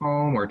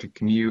home or to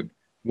commute.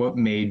 What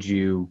made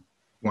you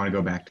want to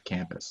go back to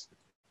campus?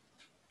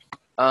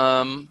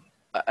 Um,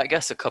 I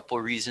guess a couple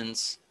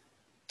reasons.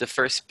 The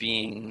first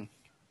being,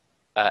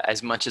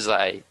 as much as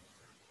I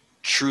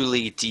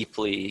truly,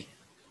 deeply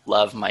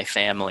love my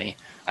family,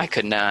 I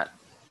could not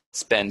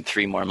spend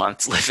 3 more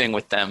months living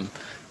with them.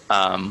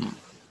 Um,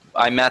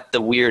 I'm at the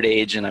weird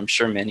age, and I'm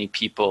sure many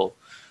people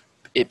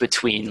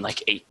between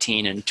like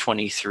 18 and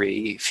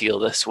 23 feel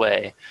this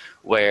way,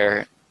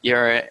 where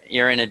you're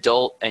an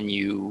adult and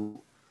you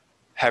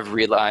have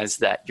realized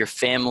that your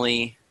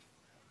family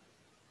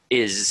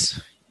is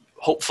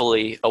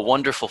hopefully a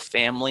wonderful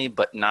family,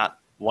 but not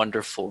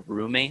wonderful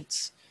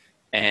roommates.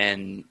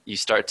 And you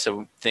start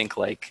to think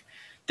like,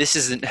 this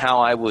isn't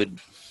how I would,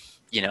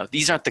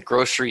 these aren't the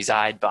groceries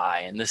I'd buy,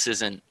 and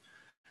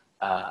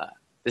uh,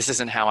 this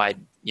isn't how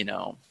I'd,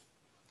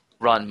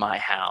 run my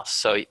house.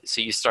 So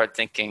you start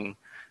thinking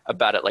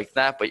about it like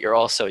that, but you're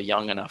also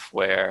young enough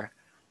where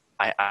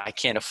I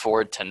can't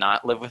afford to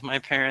not live with my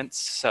parents.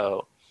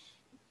 So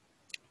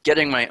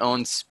getting my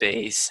own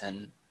space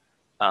and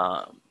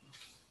um,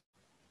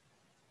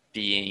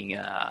 being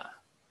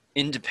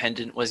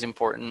independent was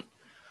important.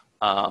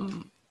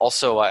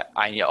 Also,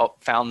 I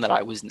found that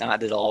I was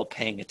not at all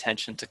paying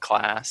attention to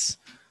class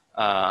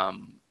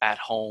at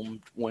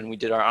home when we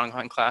did our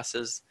online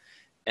classes.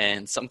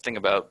 And something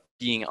about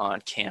being on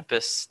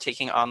campus,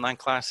 taking online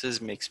classes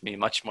makes me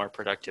much more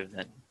productive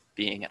than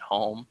being at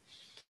home.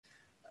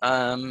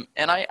 And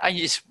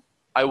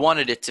I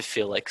wanted it to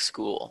feel like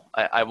school.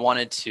 I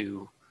wanted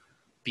to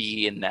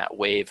be in that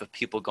wave of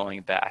people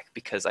going back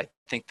because I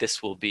think this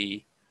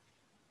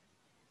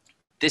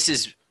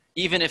is,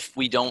 even if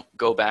we don't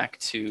go back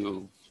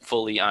to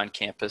fully on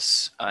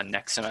campus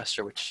next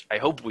semester, which I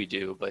hope we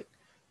do, but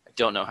I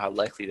don't know how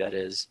likely that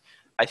is.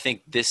 I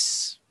think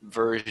this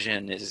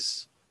version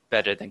is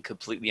better than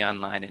completely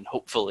online, and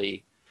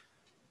hopefully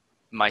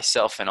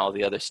myself and all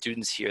the other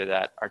students here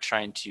that are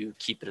trying to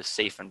keep it a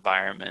safe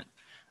environment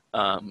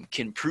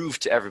can prove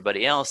to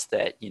everybody else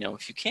that,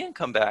 if you can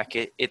come back,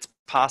 it's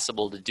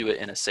possible to do it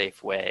in a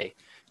safe way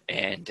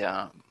and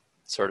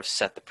sort of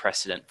set the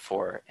precedent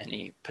for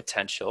any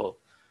potential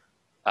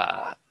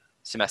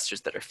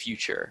semesters that are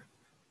future.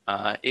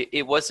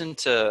 It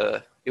wasn't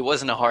a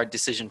hard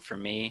decision for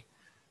me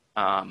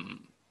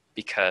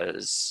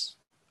because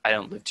I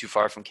don't live too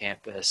far from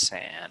campus,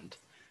 and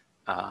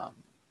um,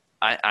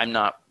 I'm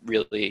not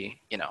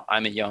really,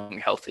 I'm a young,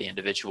 healthy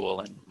individual,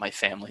 and my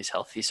family's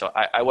healthy, so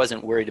I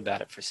wasn't worried about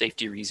it for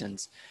safety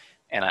reasons,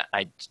 and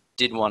I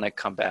did want to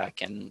come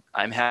back, and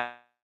I'm happy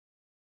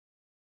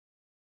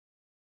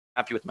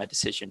with my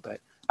decision, but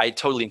I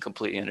totally and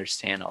completely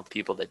understand all the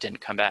people that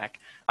didn't come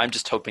back. I'm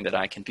just hoping that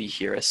I can be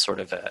here as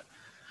sort of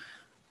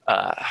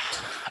uh,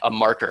 a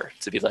marker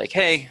to be like,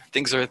 hey,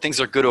 things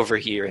are good over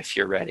here if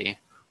you're ready.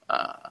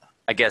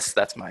 I guess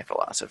that's my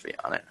philosophy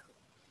on it.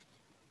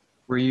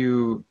 Were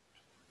you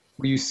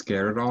were you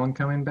scared at all in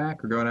coming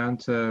back or going out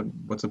into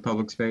what's a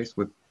public space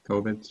with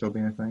COVID still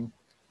being a thing?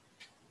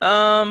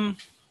 Um,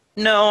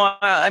 no,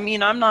 I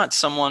mean, I'm not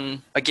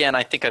someone, again,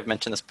 I think I've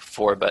mentioned this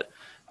before, but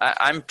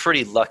I'm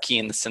pretty lucky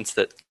in the sense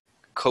that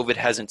COVID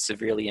hasn't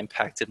severely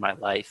impacted my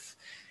life.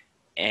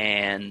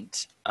 And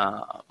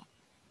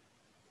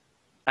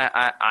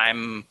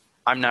I'm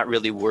not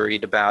really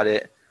worried about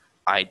it.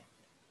 I,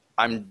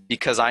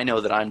 because I know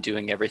that I'm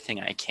doing everything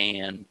I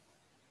can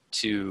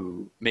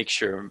to make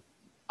sure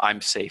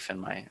I'm safe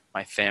and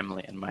my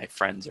family and my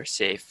friends are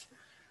safe.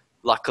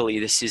 Luckily,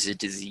 this is a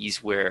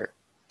disease where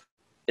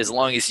as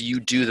long as you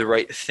do the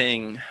right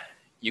thing,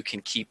 you can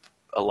keep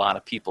a lot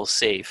of people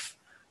safe.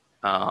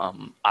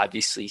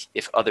 Obviously,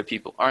 if other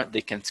people aren't,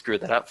 they can screw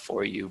that up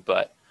for you.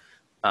 But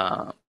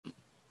um,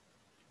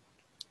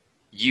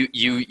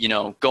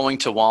 going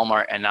to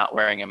Walmart and not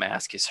wearing a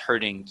mask is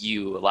hurting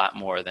you a lot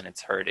more than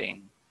it's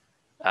hurting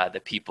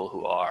the people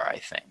who are, I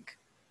think.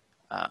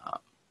 Um,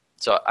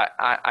 so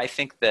I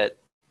think that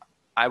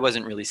I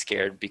wasn't really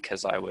scared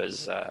because I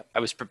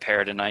was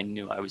prepared and I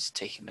knew I was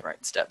taking the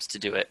right steps to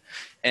do it,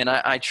 and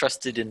I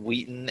trusted in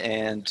Wheaton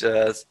and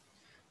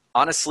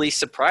honestly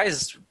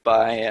surprised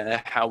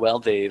by how well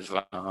they've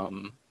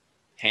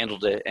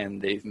handled it,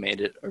 and they've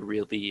made it a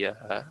really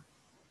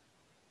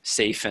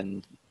safe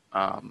and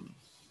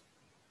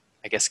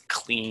I guess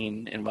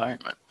clean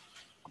environment.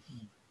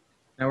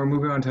 Now we're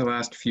moving on to the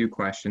last few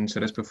questions. So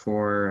this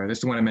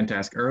is the one I meant to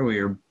ask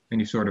earlier,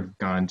 and you sort of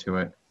gone to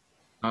it.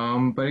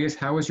 But I guess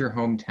how was your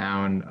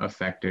hometown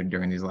affected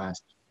during these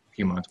last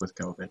few months with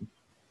COVID?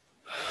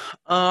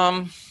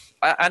 Um,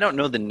 I don't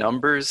know the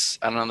numbers.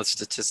 I don't know the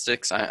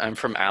statistics. I'm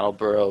from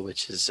Attleboro,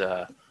 which is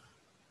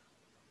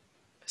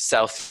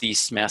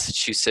southeast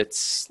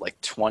Massachusetts, like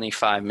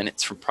 25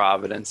 minutes from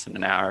Providence and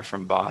an hour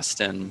from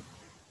Boston.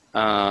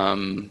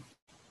 Um,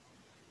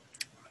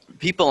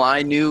 People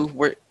I knew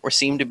were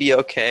seemed to be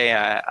okay.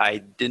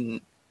 I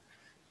didn't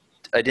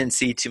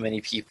see too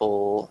many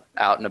people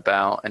out and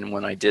about, and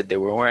when I did, they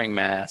were wearing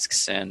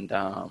masks. And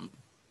I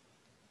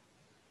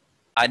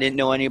didn't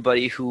know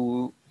anybody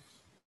who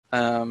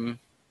um,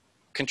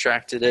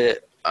 contracted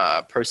it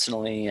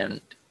personally,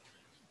 and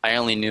I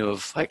only knew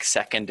of like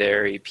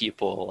secondary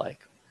people,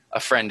 like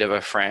a friend of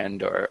a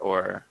friend,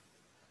 or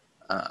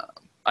uh,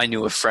 I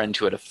knew a friend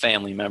who had a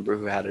family member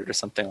who had it, or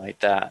something like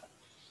that.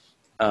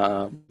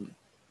 Um,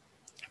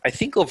 I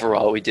think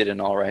overall we did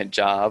an all right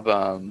job.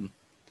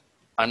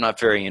 I'm not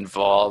very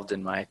involved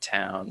in my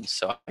town,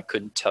 so I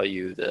couldn't tell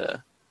you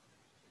the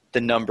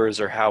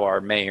numbers or how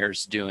our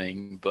mayor's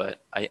doing,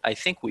 but I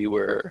think we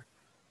were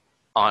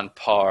on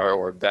par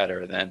or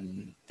better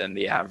than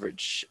the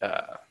average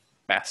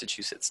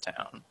Massachusetts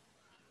town.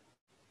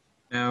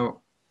 Now,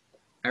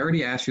 I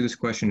already asked you this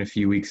question a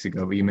few weeks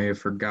ago, but you may have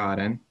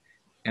forgotten.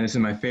 And this is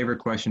my favorite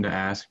question to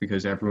ask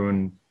because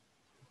everyone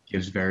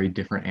gives very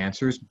different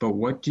answers. But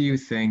what do you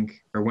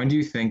think, or when do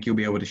you think you'll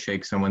be able to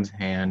shake someone's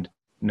hand,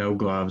 no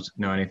gloves,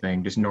 no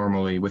anything, just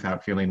normally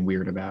without feeling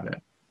weird about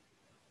it?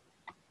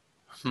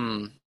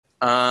 Hmm.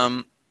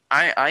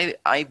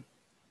 I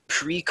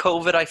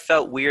pre-COVID, I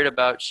felt weird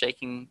about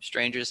shaking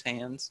strangers'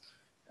 hands.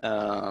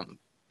 Um,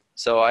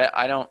 so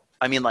I don't.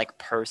 I mean, like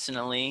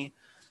personally,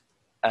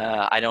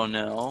 I don't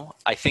know.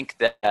 I think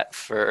that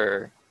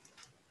for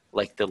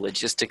like the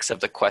logistics of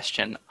the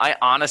question, I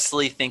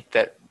honestly think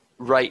that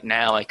right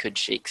now I could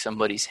shake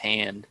somebody's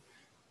hand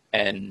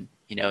and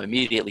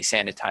immediately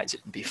sanitize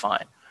it and be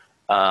fine.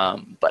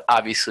 But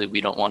obviously,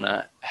 we don't want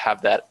to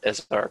have that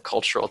as our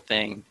cultural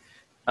thing.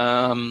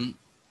 Um,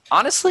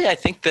 Honestly, I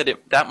think that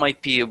that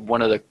might be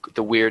one of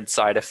the weird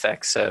side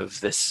effects of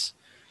this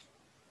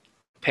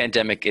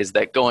pandemic is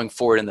that going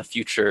forward in the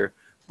future,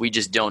 we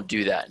just don't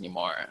do that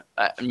anymore.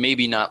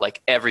 Maybe not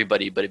like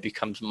everybody, but it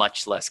becomes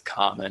much less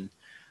common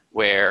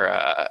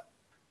where,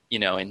 in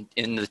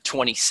the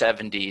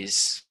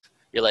 2070s,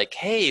 you're like,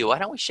 hey, why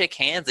don't we shake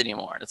hands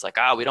anymore? And it's like,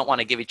 we don't want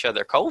to give each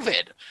other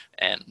COVID.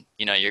 And,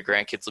 your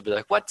grandkids will be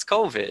like, what's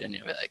COVID? And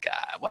you'll be like,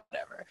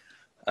 whatever.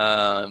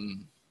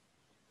 Um,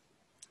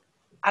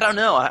 I don't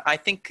know. I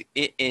think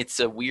it's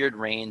a weird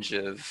range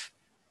of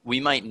we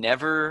might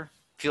never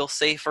feel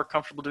safe or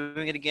comfortable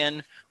doing it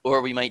again,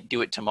 or we might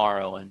do it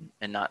tomorrow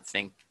and not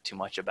think too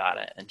much about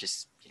it and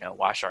just,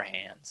 wash our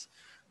hands.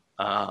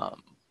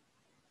 Um,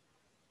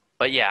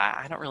 but yeah,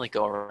 I don't really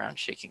go around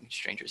shaking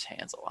strangers'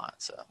 hands a lot.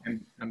 So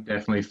I'm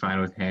definitely fine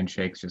with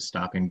handshakes just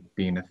stopping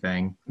being a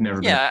thing.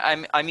 Never been a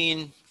yeah, I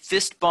mean,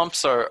 fist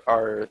bumps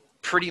are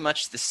pretty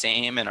much the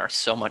same and are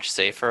so much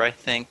safer, I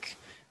think.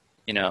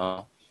 You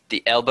know,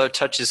 the elbow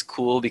touch is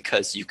cool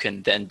because you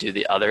can then do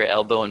the other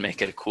elbow and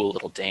make it a cool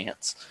little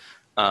dance.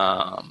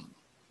 Um,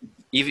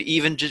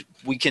 even just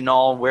we can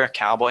all wear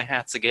cowboy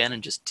hats again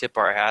and just tip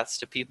our hats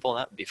to people.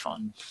 That would be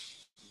fun.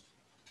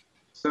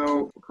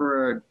 So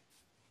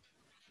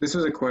this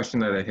was a question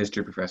that a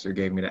history professor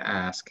gave me to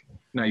ask,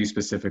 not you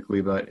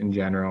specifically, but in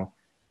general.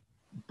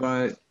 But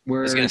I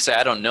was we're gonna say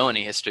I don't know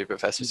any history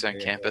professors on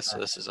campus, so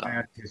this is I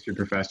asked the history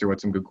professor what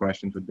some good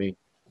questions would be.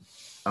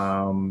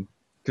 Because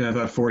I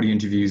thought 40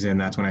 interviews in,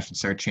 that's when I should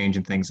start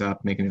changing things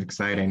up, making it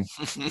exciting.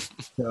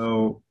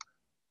 So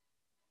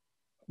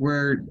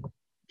we're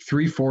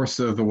three-fourths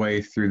of the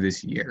way through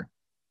this year.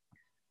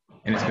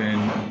 And it's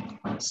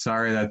been,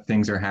 sorry that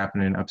things are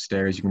happening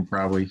upstairs. You can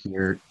probably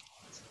hear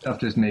stuff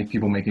just make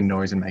people making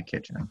noise in my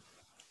kitchen.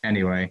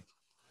 Anyway,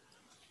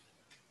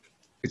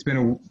 it's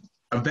been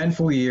a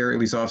eventful year, at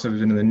least also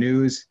been in the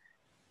news.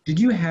 Did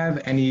you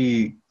have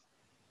any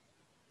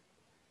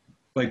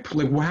like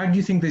how did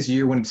you think this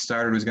year when it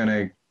started was going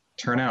to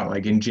turn out,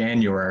 like in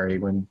January,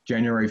 when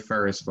January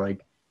 1st,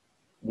 like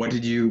what do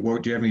you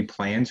have any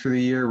plans for the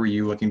year? Were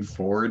you looking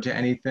forward to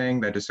anything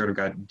that just sort of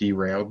got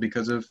derailed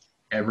because of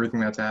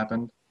everything that's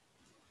happened?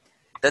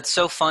 That's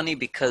so funny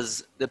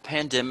because the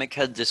pandemic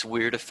had this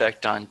weird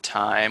effect on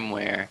time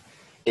where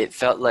it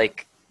felt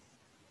like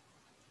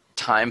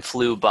time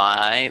flew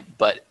by,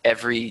 but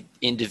every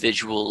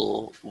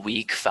individual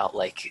week felt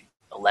like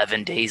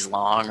 11 days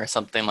long or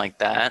something like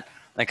that.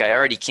 Like, I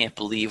already can't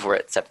believe we're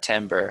at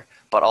September,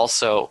 but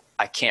also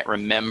I can't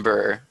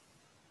remember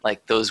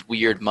like those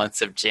weird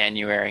months of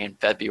January and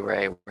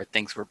February where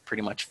things were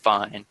pretty much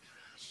fine.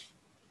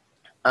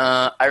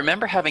 I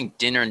remember having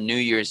dinner New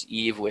Year's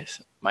Eve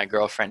with my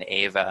girlfriend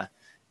Ava,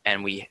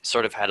 and we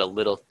sort of had a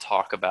little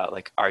talk about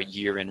like our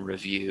year in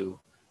review.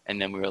 And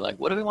then we were like,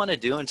 what do we want to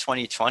do in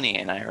 2020?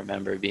 And I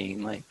remember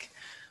being like,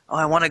 oh,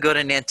 I want to go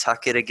to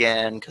Nantucket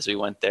again because we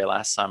went there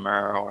last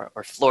summer,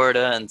 or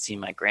Florida and see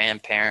my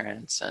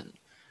grandparents. And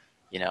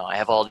I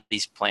have all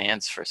these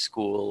plans for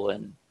school,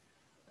 and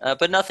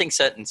but nothing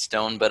set in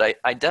stone. But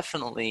I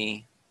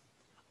definitely,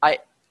 I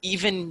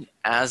even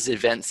as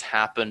events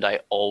happened, I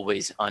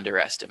always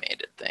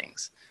underestimated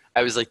things.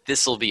 I was like,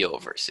 this will be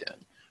over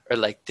soon, or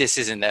like, this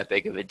isn't that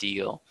big of a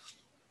deal.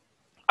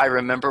 I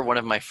remember one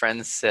of my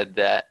friends said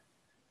that,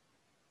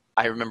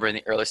 I remember in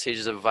the early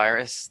stages of a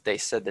virus, they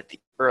said that the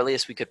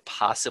earliest we could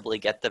possibly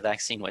get the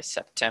vaccine was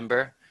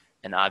September.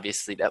 And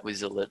obviously that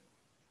was a little,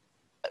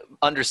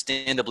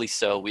 understandably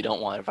so. We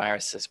don't want a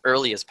virus as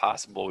early as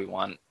possible. We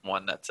want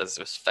one that's as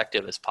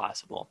effective as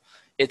possible.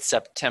 It's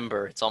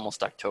September. It's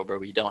almost October.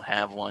 We don't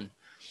have one.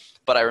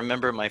 But I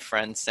remember my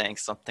friend saying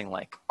something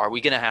like, are we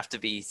going to have to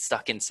be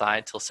stuck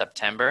inside till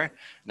September?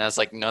 And I was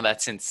like, no,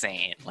 that's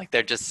insane. Like,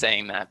 they're just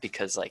saying that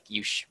because like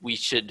we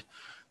should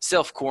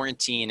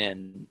self-quarantine,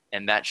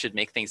 and that should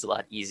make things a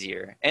lot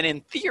easier. And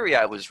in theory,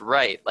 I was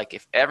right. Like,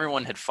 if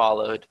everyone had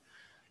followed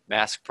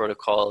mask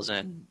protocols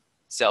and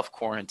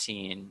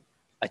self-quarantine,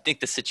 I think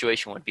the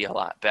situation would be a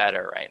lot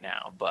better right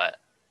now. But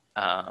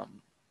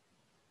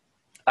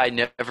I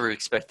never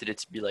expected it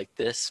to be like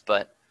this.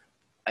 But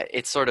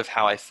it's sort of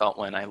how I felt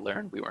when I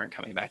learned we weren't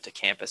coming back to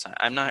campus.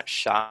 I'm not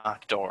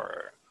shocked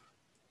or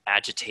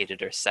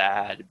agitated or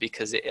sad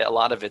because a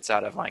lot of it's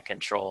out of my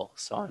control.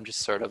 So I'm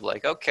just sort of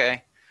like,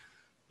 okay,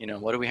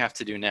 what do we have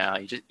to do now?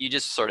 You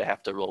just sort of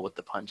have to roll with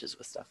the punches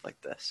with stuff like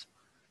this.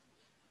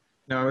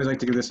 Now, I always like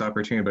to give this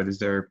opportunity, but is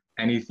there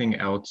anything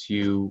else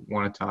you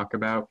want to talk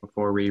about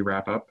before we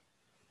wrap up?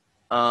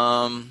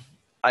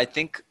 I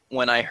think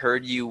when I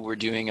heard you were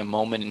doing a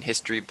Moment in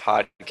History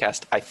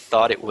podcast, I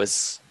thought it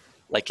was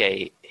like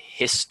a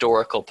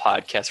historical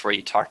podcast where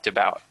you talked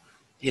about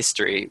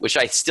history, which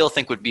I still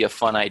think would be a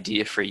fun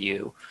idea for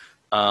you.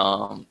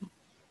 And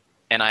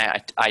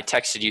I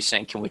texted you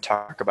saying, can we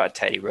talk about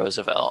Teddy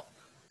Roosevelt?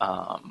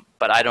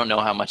 But I don't know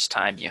how much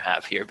time you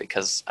have here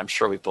because I'm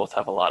sure we both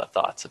have a lot of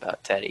thoughts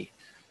about Teddy.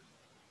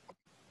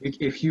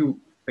 If you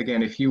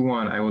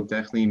want, I will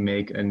definitely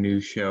make a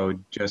new show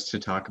just to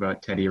talk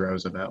about Teddy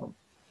Roosevelt.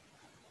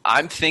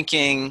 I'm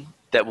thinking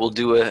that we'll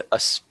do a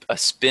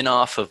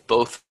spin-off of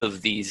both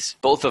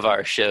of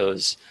our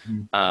shows,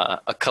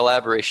 a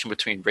collaboration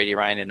between Brady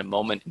Ryan and A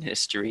Moment in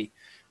History,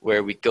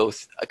 where we go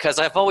because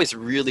I've always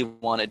really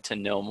wanted to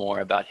know more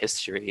about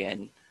history,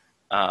 and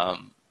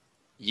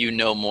you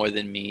know more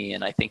than me,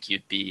 and I think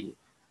you'd be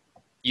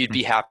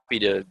happy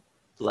to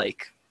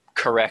like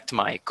correct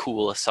my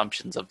cool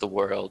assumptions of the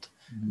world.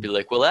 Be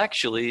like, well,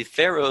 actually,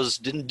 pharaohs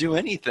didn't do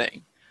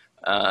anything.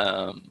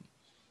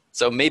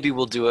 So maybe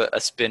we'll do a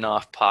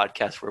spin-off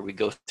podcast where we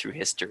go through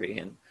history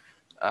and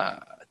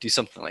do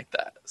something like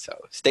that. So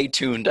stay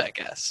tuned, I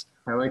guess.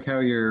 I like how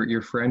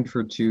your friend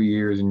for 2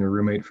 years and your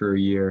roommate for a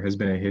year has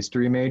been a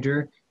history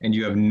major, and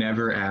you have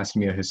never asked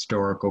me a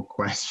historical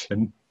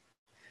question.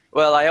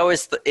 Well, I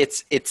always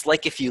it's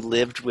like if you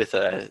lived with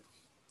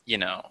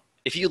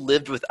if you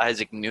lived with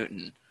Isaac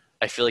Newton,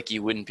 I feel like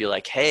you wouldn't be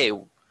like, hey,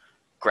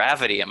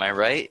 gravity, am I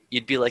right?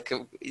 You'd be like,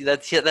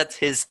 that's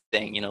his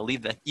thing,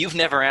 leave that. You've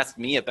never asked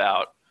me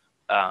about.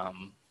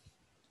 I'm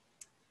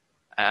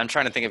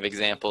trying to think of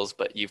examples,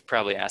 but you've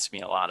probably asked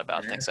me a lot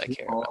about things I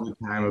care all about.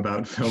 the time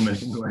about film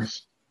and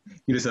English.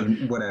 You just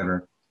have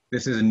whatever.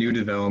 This is a new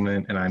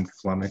development, and I'm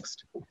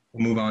flummoxed.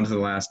 We'll move on to the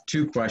last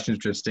two questions,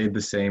 which have stayed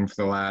the same for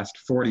the last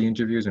 40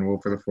 interviews and will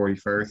for the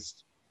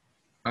 41st.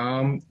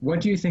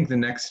 What do you think the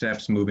next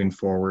steps moving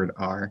forward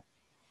are?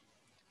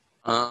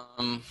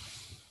 I'm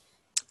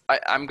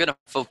going to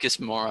focus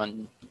more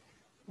on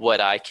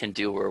what I can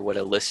do or what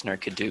a listener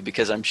could do,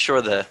 because I'm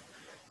sure the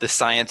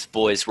science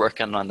boys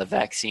working on the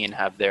vaccine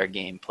have their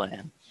game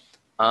plan.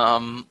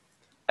 I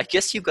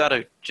guess you got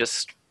to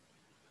just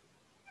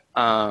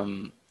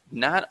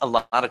not a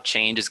lot of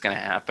change is going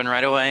to happen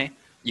right away.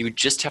 You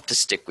just have to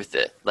stick with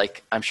it.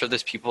 Like, I'm sure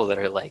there's people that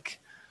are like,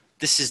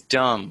 this is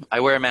dumb. I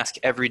wear a mask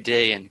every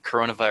day and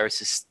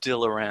coronavirus is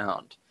still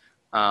around.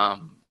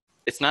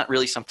 It's not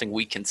really something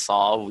we can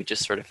solve. We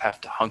just sort of have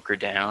to hunker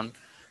down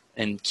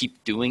and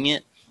keep doing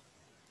it.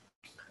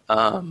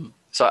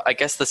 So I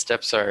guess the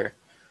steps are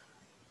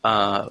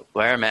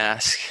wear a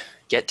mask,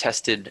 get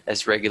tested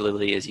as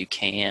regularly as you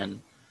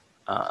can.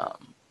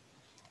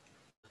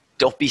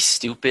 Don't be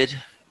stupid,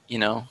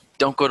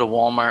 Don't go to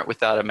Walmart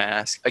without a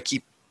mask. I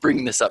keep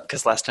bringing this up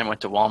because last time I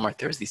went to Walmart,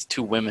 there was these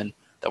two women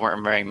that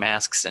weren't wearing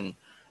masks, and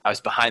I was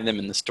behind them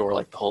in the store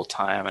like the whole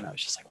time, and I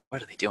was just like,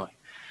 what are they doing?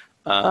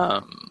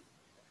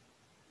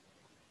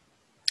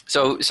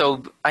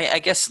 So I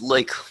guess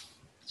like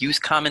use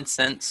common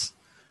sense.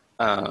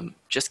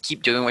 Just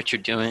keep doing what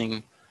you're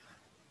doing.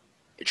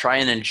 Try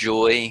and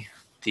enjoy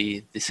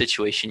the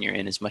situation you're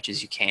in as much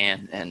as you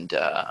can, and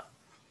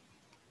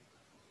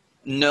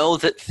know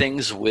that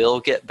things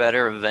will get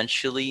better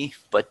eventually,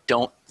 but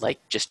don't like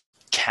just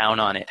count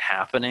on it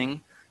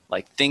happening.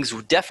 Like, things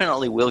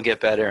definitely will get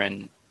better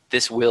and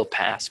this will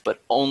pass,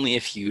 but only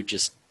if you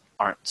just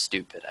aren't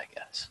stupid, I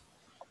guess.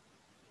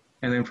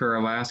 And then for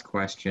our last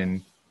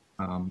question,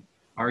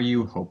 are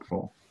you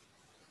hopeful?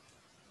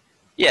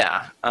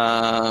 Yeah.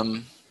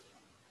 I'm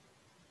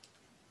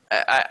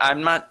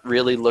not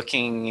really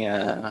looking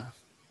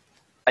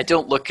I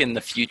don't look in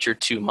the future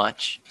too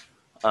much.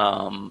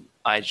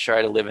 I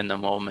try to live in the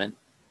moment,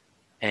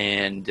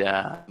 and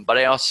but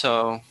I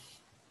also,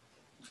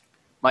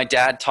 my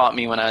dad taught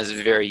me when I was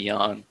very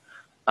young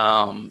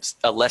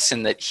a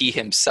lesson that he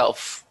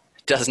himself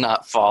does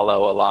not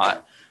follow a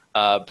lot.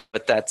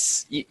 But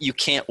that's you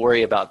can't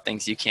worry about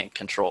things you can't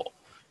control.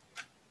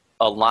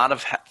 A lot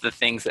of the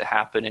things that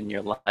happen in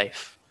your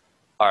life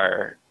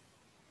are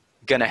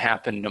going to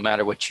happen no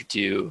matter what you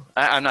do.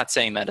 I'm not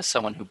saying that as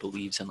someone who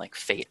believes in like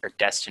fate or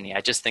destiny.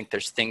 I just think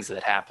there's things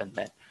that happen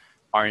that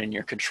aren't in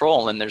your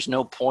control, and there's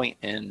no point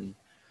in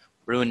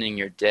ruining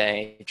your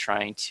day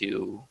trying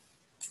to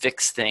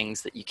fix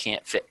things that you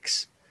can't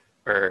fix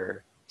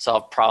or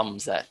solve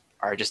problems that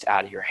are just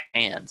out of your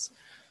hands.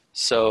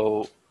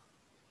 So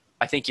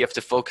I think you have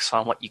to focus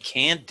on what you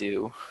can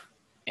do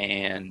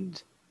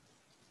and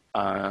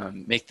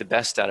make the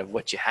best out of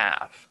what you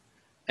have.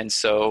 And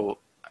so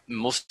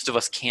most of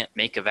us can't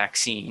make a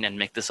vaccine and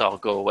make this all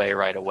go away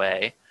right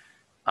away.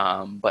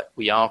 But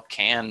we all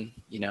can,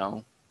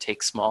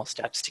 take small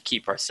steps to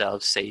keep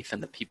ourselves safe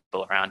and the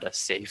people around us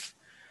safe.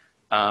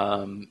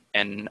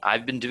 And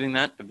I've been doing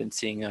that. I've been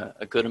seeing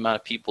a good amount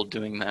of people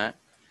doing that.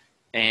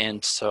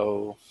 And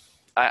so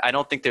I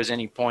don't think there's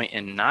any point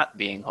in not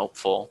being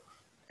hopeful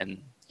and,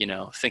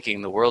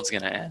 thinking the world's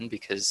going to end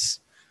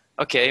because,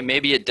 okay,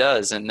 maybe it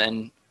does. And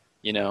then,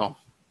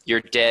 you're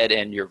dead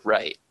and you're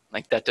right.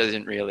 Like that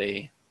doesn't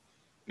really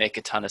make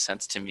a ton of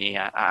sense to me.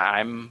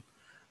 I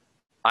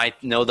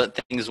know that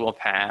things will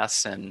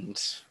pass and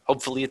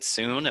hopefully it's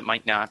soon. It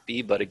might not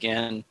be, but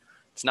again,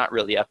 it's not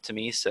really up to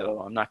me. So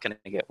I'm not going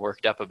to get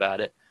worked up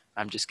about it.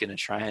 I'm just going to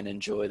try and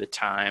enjoy the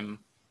time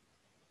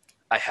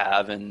I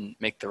have and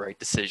make the right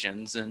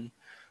decisions. And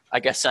I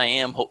guess I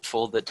am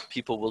hopeful that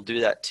people will do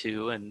that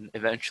too. And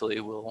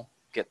eventually we'll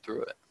get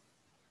through it.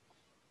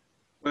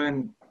 Well,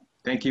 and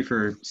thank you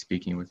for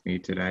speaking with me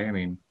today. I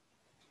mean,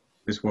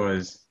 this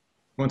was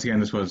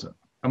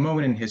a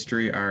moment in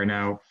history, our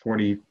now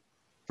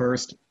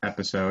 41st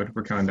episode.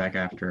 We're coming back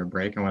after a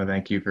break. I want to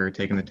thank you for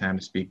taking the time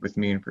to speak with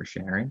me and for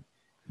sharing.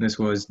 This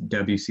was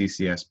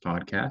WCCS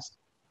Podcast.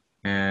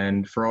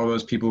 And for all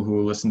those people who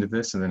will listen to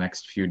this in the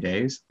next few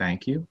days,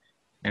 thank you.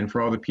 And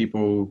for all the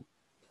people,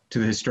 to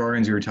the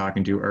historians we were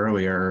talking to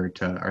earlier, or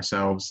to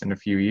ourselves in a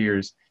few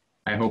years,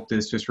 I hope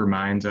this just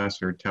reminds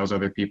us or tells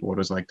other people what it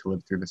was like to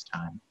live through this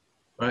time.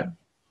 But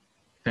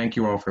thank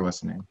you all for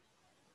listening.